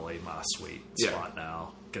 185 is probably my sweet spot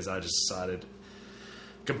now, because I just decided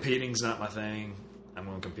competing's not my thing. I'm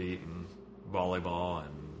going to compete in volleyball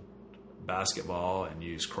and basketball and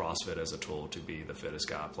use CrossFit as a tool to be the fittest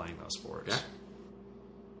guy playing those sports. Yeah.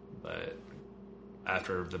 But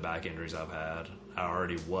after the back injuries I've had, I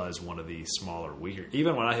already was one of the smaller, weaker.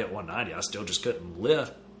 Even when I hit 190, I still just couldn't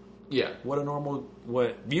lift. Yeah. What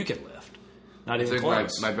you can lift. Not even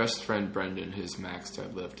close. My best friend Brendan, his max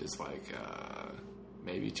deadlift is like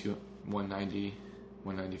maybe 190,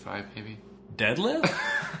 195 maybe. Deadlift?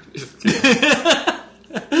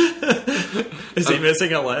 Is he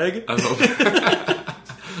missing a leg? I'm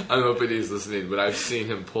hoping he's listening, but I've seen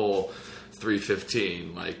him pull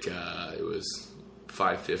 315 like it was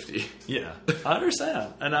 550. Yeah, I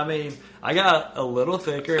understand. And I mean, I got a little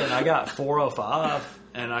thicker, and I got 405,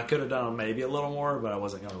 and I could have done maybe a little more, but I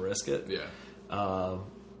wasn't going to risk it. Yeah.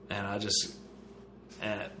 And I just,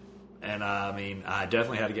 and I mean, I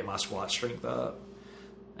definitely had to get my squat strength up.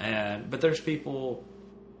 But there's people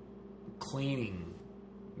cleaning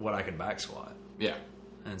what I can back squat. Yeah.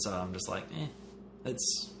 And so I'm just like,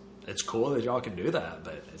 it's cool that y'all can do that,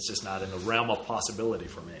 but it's just not in the realm of possibility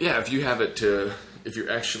for me. Yeah, if you have it if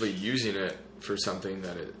you're actually using it for something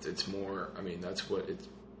that it's more, I mean, that's what it's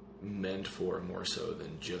meant for, more so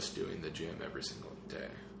than just doing the gym every single day.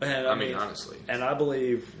 And I mean, honestly. And I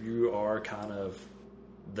believe you are kind of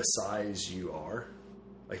the size you are.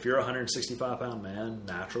 Like, if you're a 165-pound man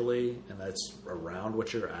naturally, and that's around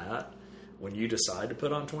what you're at, when you decide to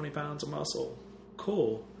put on 20 pounds of muscle,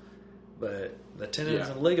 cool. But the tendons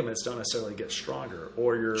and ligaments don't necessarily get stronger,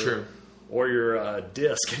 or your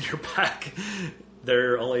disc in your back.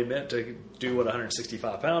 They're only meant to do what a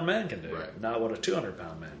 165-pound man can do, not what a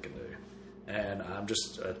 200-pound man can do. And I'm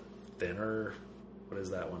just a thinner. What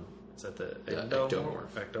is that one? Is that the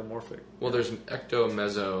ectomorphic? Well, there's ecto,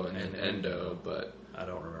 meso, and endo, but I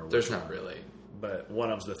don't remember. There's not really. But one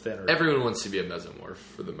of them's the thinner. Everyone wants to be a mesomorph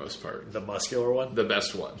for the most part. The muscular one? The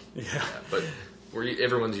best one. Yeah. But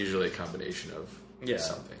everyone's usually a combination of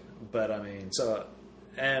something. But I mean,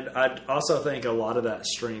 and I also think a lot of that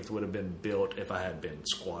strength would have been built if I had been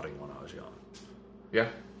squatting when I was young. Yeah.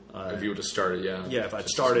 If you would have started, Yeah, if I'd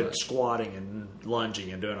started squatting and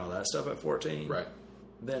lunging and doing all that stuff at 14. Right.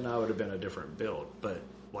 Then I would have been a different build. But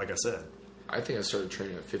like I said, I think I started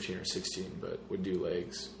training at 15 or 16, but would do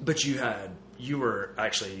legs. But you were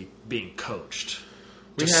actually being coached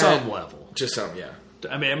to some level. Just some, yeah.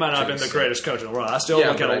 I mean, it might not have been the greatest coach in the world. I still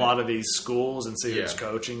look at a lot of these schools and see who's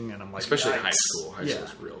coaching, and I'm like, especially yikes. high school. High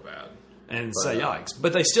school's real bad. And say yikes.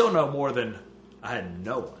 But they still know more than I had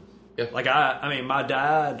no one. Yeah. Like I mean, my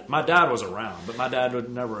dad was around, but my dad would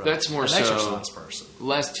never. That's more an exercise person.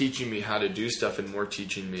 Less teaching me how to do stuff and more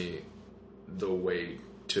teaching me the way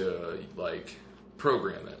to like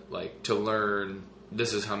program it, like to learn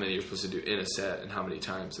this is how many you're supposed to do in a set and how many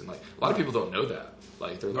times. And like a lot of people don't know that.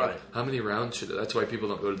 Like they're like, Right. how many rounds should? That's why people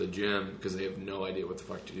don't go to the gym because they have no idea what the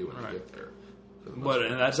fuck to do when they get there. But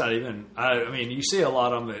and that's not even. I mean, you see a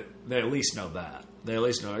lot of them that they at least know that. They at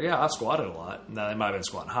least know. Yeah, I've squatted a lot. Now they might have been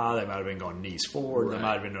squatting high. They might have been going knees forward. Right. They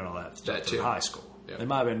might have been doing all that stuff through too. high school. Yeah. They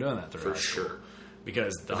might have been doing that through For high school. sure.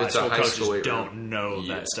 Because the If high it's a school high coaches school weight room, don't know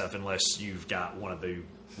yeah. that stuff unless you've got one of the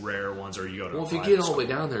rare ones or you go to. Well, a if you private get all the school. way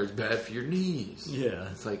down there, it's bad for your knees. Yeah.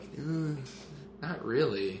 It's like, not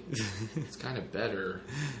really. It's kind of better.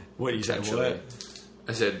 What you say? Potentially. What?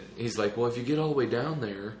 I said, he's like, well, if you get all the way down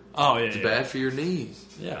there, Oh yeah, it's yeah. bad for your knees.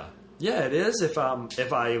 Yeah. Yeah, it is if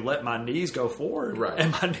I let my knees go forward Right.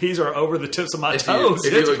 and my knees are over the tips of my If you- toes,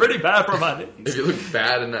 if you it's look- pretty bad for my knees. If you look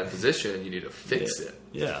bad in that position, you need to fix it.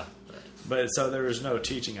 Yeah. But so there was no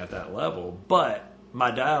teaching at that level. But my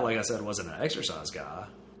dad, like I said, wasn't an exercise guy.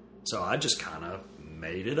 So I just kind of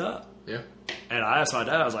made it up. Yeah. And I asked my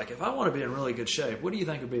dad, I was like, if I want to be in really good shape, what do you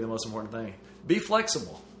think would be the most important thing? Be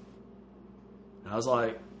flexible. And I was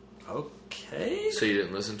like, okay. So you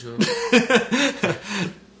didn't listen to him?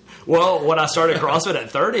 Well, when I started CrossFit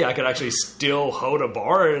at 30, I could actually still hold a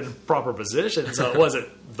bar in proper position, so it wasn't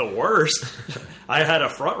the worst. I had a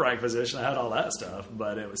front rack position, I had all that stuff,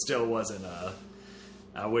 but it still wasn't.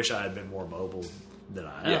 I wish I had been more mobile than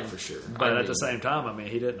I am. Yeah, for sure. But I at the mean- same time, I mean,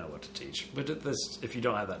 he didn't know what to teach. But if you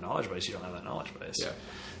don't have that knowledge base, you don't have that knowledge base. Yeah.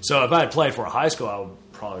 So if I had played for a high school, I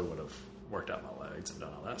probably would have worked out my legs and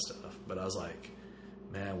done all that stuff. But I was like,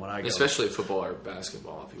 man, when I go... Especially football or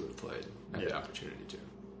basketball, if you would have played, had the Yeah. opportunity to.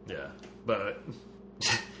 Yeah, but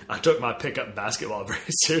I took my pickup basketball very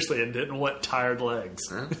seriously and didn't want tired legs.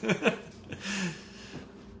 Huh?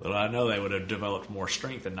 But I know they would have developed more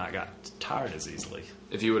strength and not got tired as easily.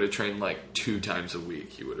 If you would have trained like 2 times a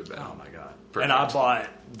week, you would have been. Oh my god! Perfect. And I bought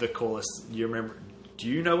the coolest. You remember? Do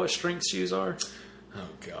you know what strength shoes are? Oh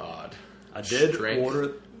God! I did Strength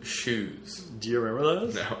order. shoes. Do you remember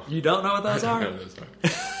those? No. You don't know what those I are? don't know those are.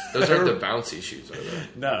 Those aren't the bouncy shoes, are they?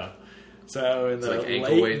 No. So in the like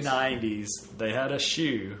ankle late weights? 90s, they had a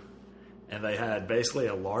shoe, and they had basically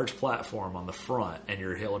a large platform on the front, and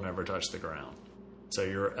your heel never touched the ground. So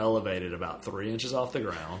you're elevated about 3 inches off the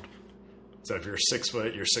ground. So if you're 6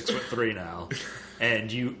 foot, you're 6'3" now, and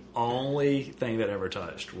you only thing that ever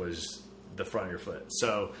touched was the front of your foot.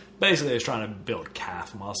 So basically, it's trying to build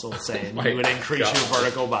calf muscle, saying my you would increase God. your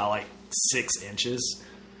vertical by like 6 inches.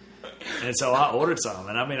 And so I ordered some,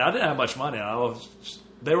 and I mean, I didn't have much money.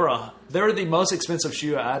 They were the most expensive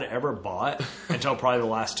shoe I'd ever bought until probably the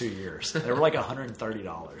last 2 years. They were like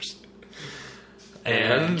 $130,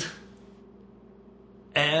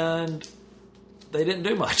 and they didn't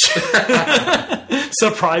do much,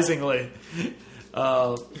 surprisingly.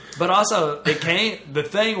 But also, it came. The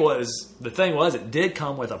thing was, it did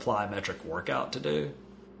come with a plyometric workout to do.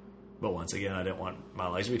 But once again, I didn't want my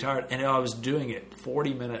legs to be tired, and I was doing it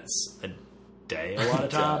 40 minutes a day a lot of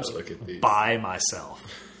times God, look at these. by myself.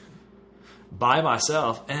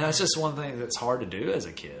 And that's just one thing that's hard to do as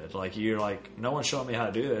a kid. Like, you're like, no one's showing me how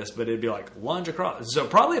to do this, but it'd be like lunge across. So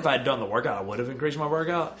probably if I had done the workout, I would have increased my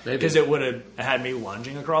workout, Maybe. because it would have had me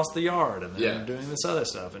lunging across the yard and then Yeah. doing this other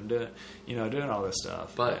stuff and doing all this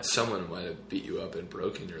stuff. But someone might have beat you up and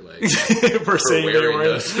broken your legs for seeing me wearing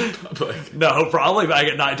wearing those in public. No, probably back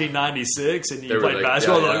in 1996, and They you were played like,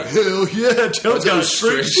 basketball. yeah, Like, hell yeah, Joe's got Those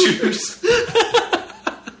string shoes.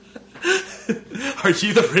 Are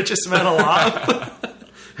you the richest man alive?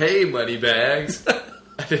 Hey, money bags!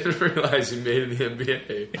 I didn't realize you made it in the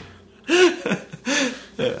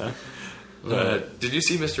NBA. Yeah. Did you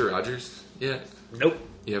see Mr. Rogers yet? Nope.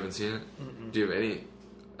 You haven't seen it? Do you have any?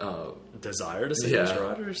 Desire to see Yeah. Mr.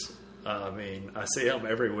 Rogers? I mean, I see him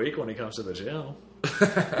every week when he comes to the gym.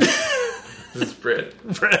 This is Britt.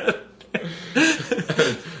 Brett.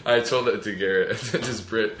 I told it to Garrett. This is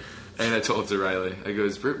Britt. And I told it to Riley. I go,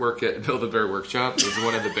 does Britt work at Build-A-Bear Workshop? He's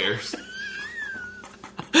one of the bears.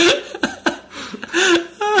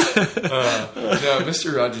 No,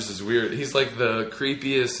 Mr. Rogers is weird. He's like the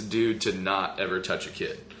creepiest dude to not ever touch a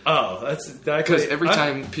kid. Oh, that's Because every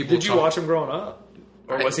time people Did you talk- watch him growing up?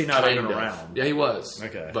 Or was he not even Kind of. around? Yeah, he was.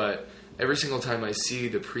 Okay. But every single time I see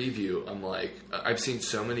the preview, I'm like, I've seen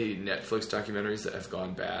so many Netflix documentaries that have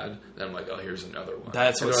gone bad that I'm like, oh, here's another one.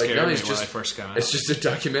 That's And what they're like, scared me it's when I first got out. It's just a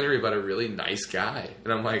documentary about a really nice guy.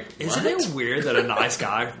 And I'm like, what? Isn't it weird that a nice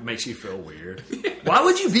guy makes you feel weird? Why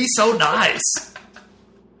would you be so nice?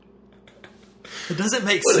 It doesn't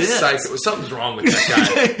make What a sense. psycho. Something's wrong with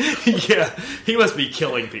that guy. Yeah, he must be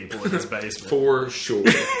killing people in his basement. For sure.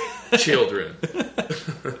 Children.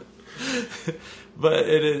 But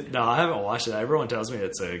it is no, I haven't watched it. Everyone tells me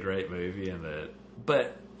it's a great movie, and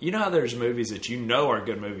but you know how there's movies that you know are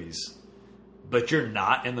good movies, but you're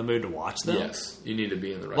not in the mood to watch them? Yes. You need to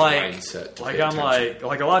be in the right mindset to pay attention.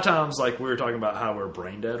 Like a lot of times, like we were talking about how we're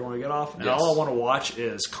brain dead when we get off, and all I want to watch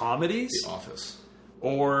is comedies. The Office.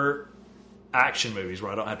 Or action movies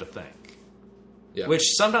where I don't have to think. Yeah. Which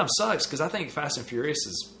sometimes sucks because I think Fast and Furious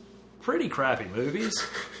is pretty crappy movies.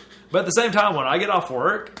 But at the same time, when I get off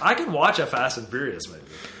work, I can watch a Fast and Furious movie.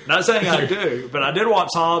 Not saying I do, but I did watch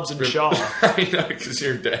Hobbs and Shaw. I know, because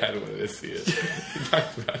your dad wanted to see it. He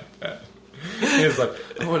talked about that. He was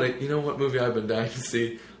like, you know what movie I've been dying to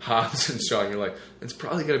see? Hobbs and Shaw. And you're like, it's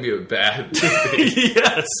probably going to be a bad movie.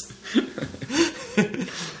 Yes.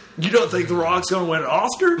 You don't think The Rock's going to win an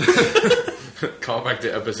Oscar? Call back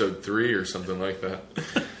to episode 3 or something like that.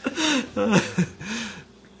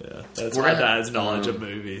 Yeah, that's my dad's knowledge of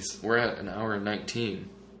movies. We're at an hour and 19.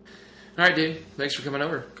 All right, dude. Thanks for coming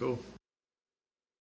over. Cool.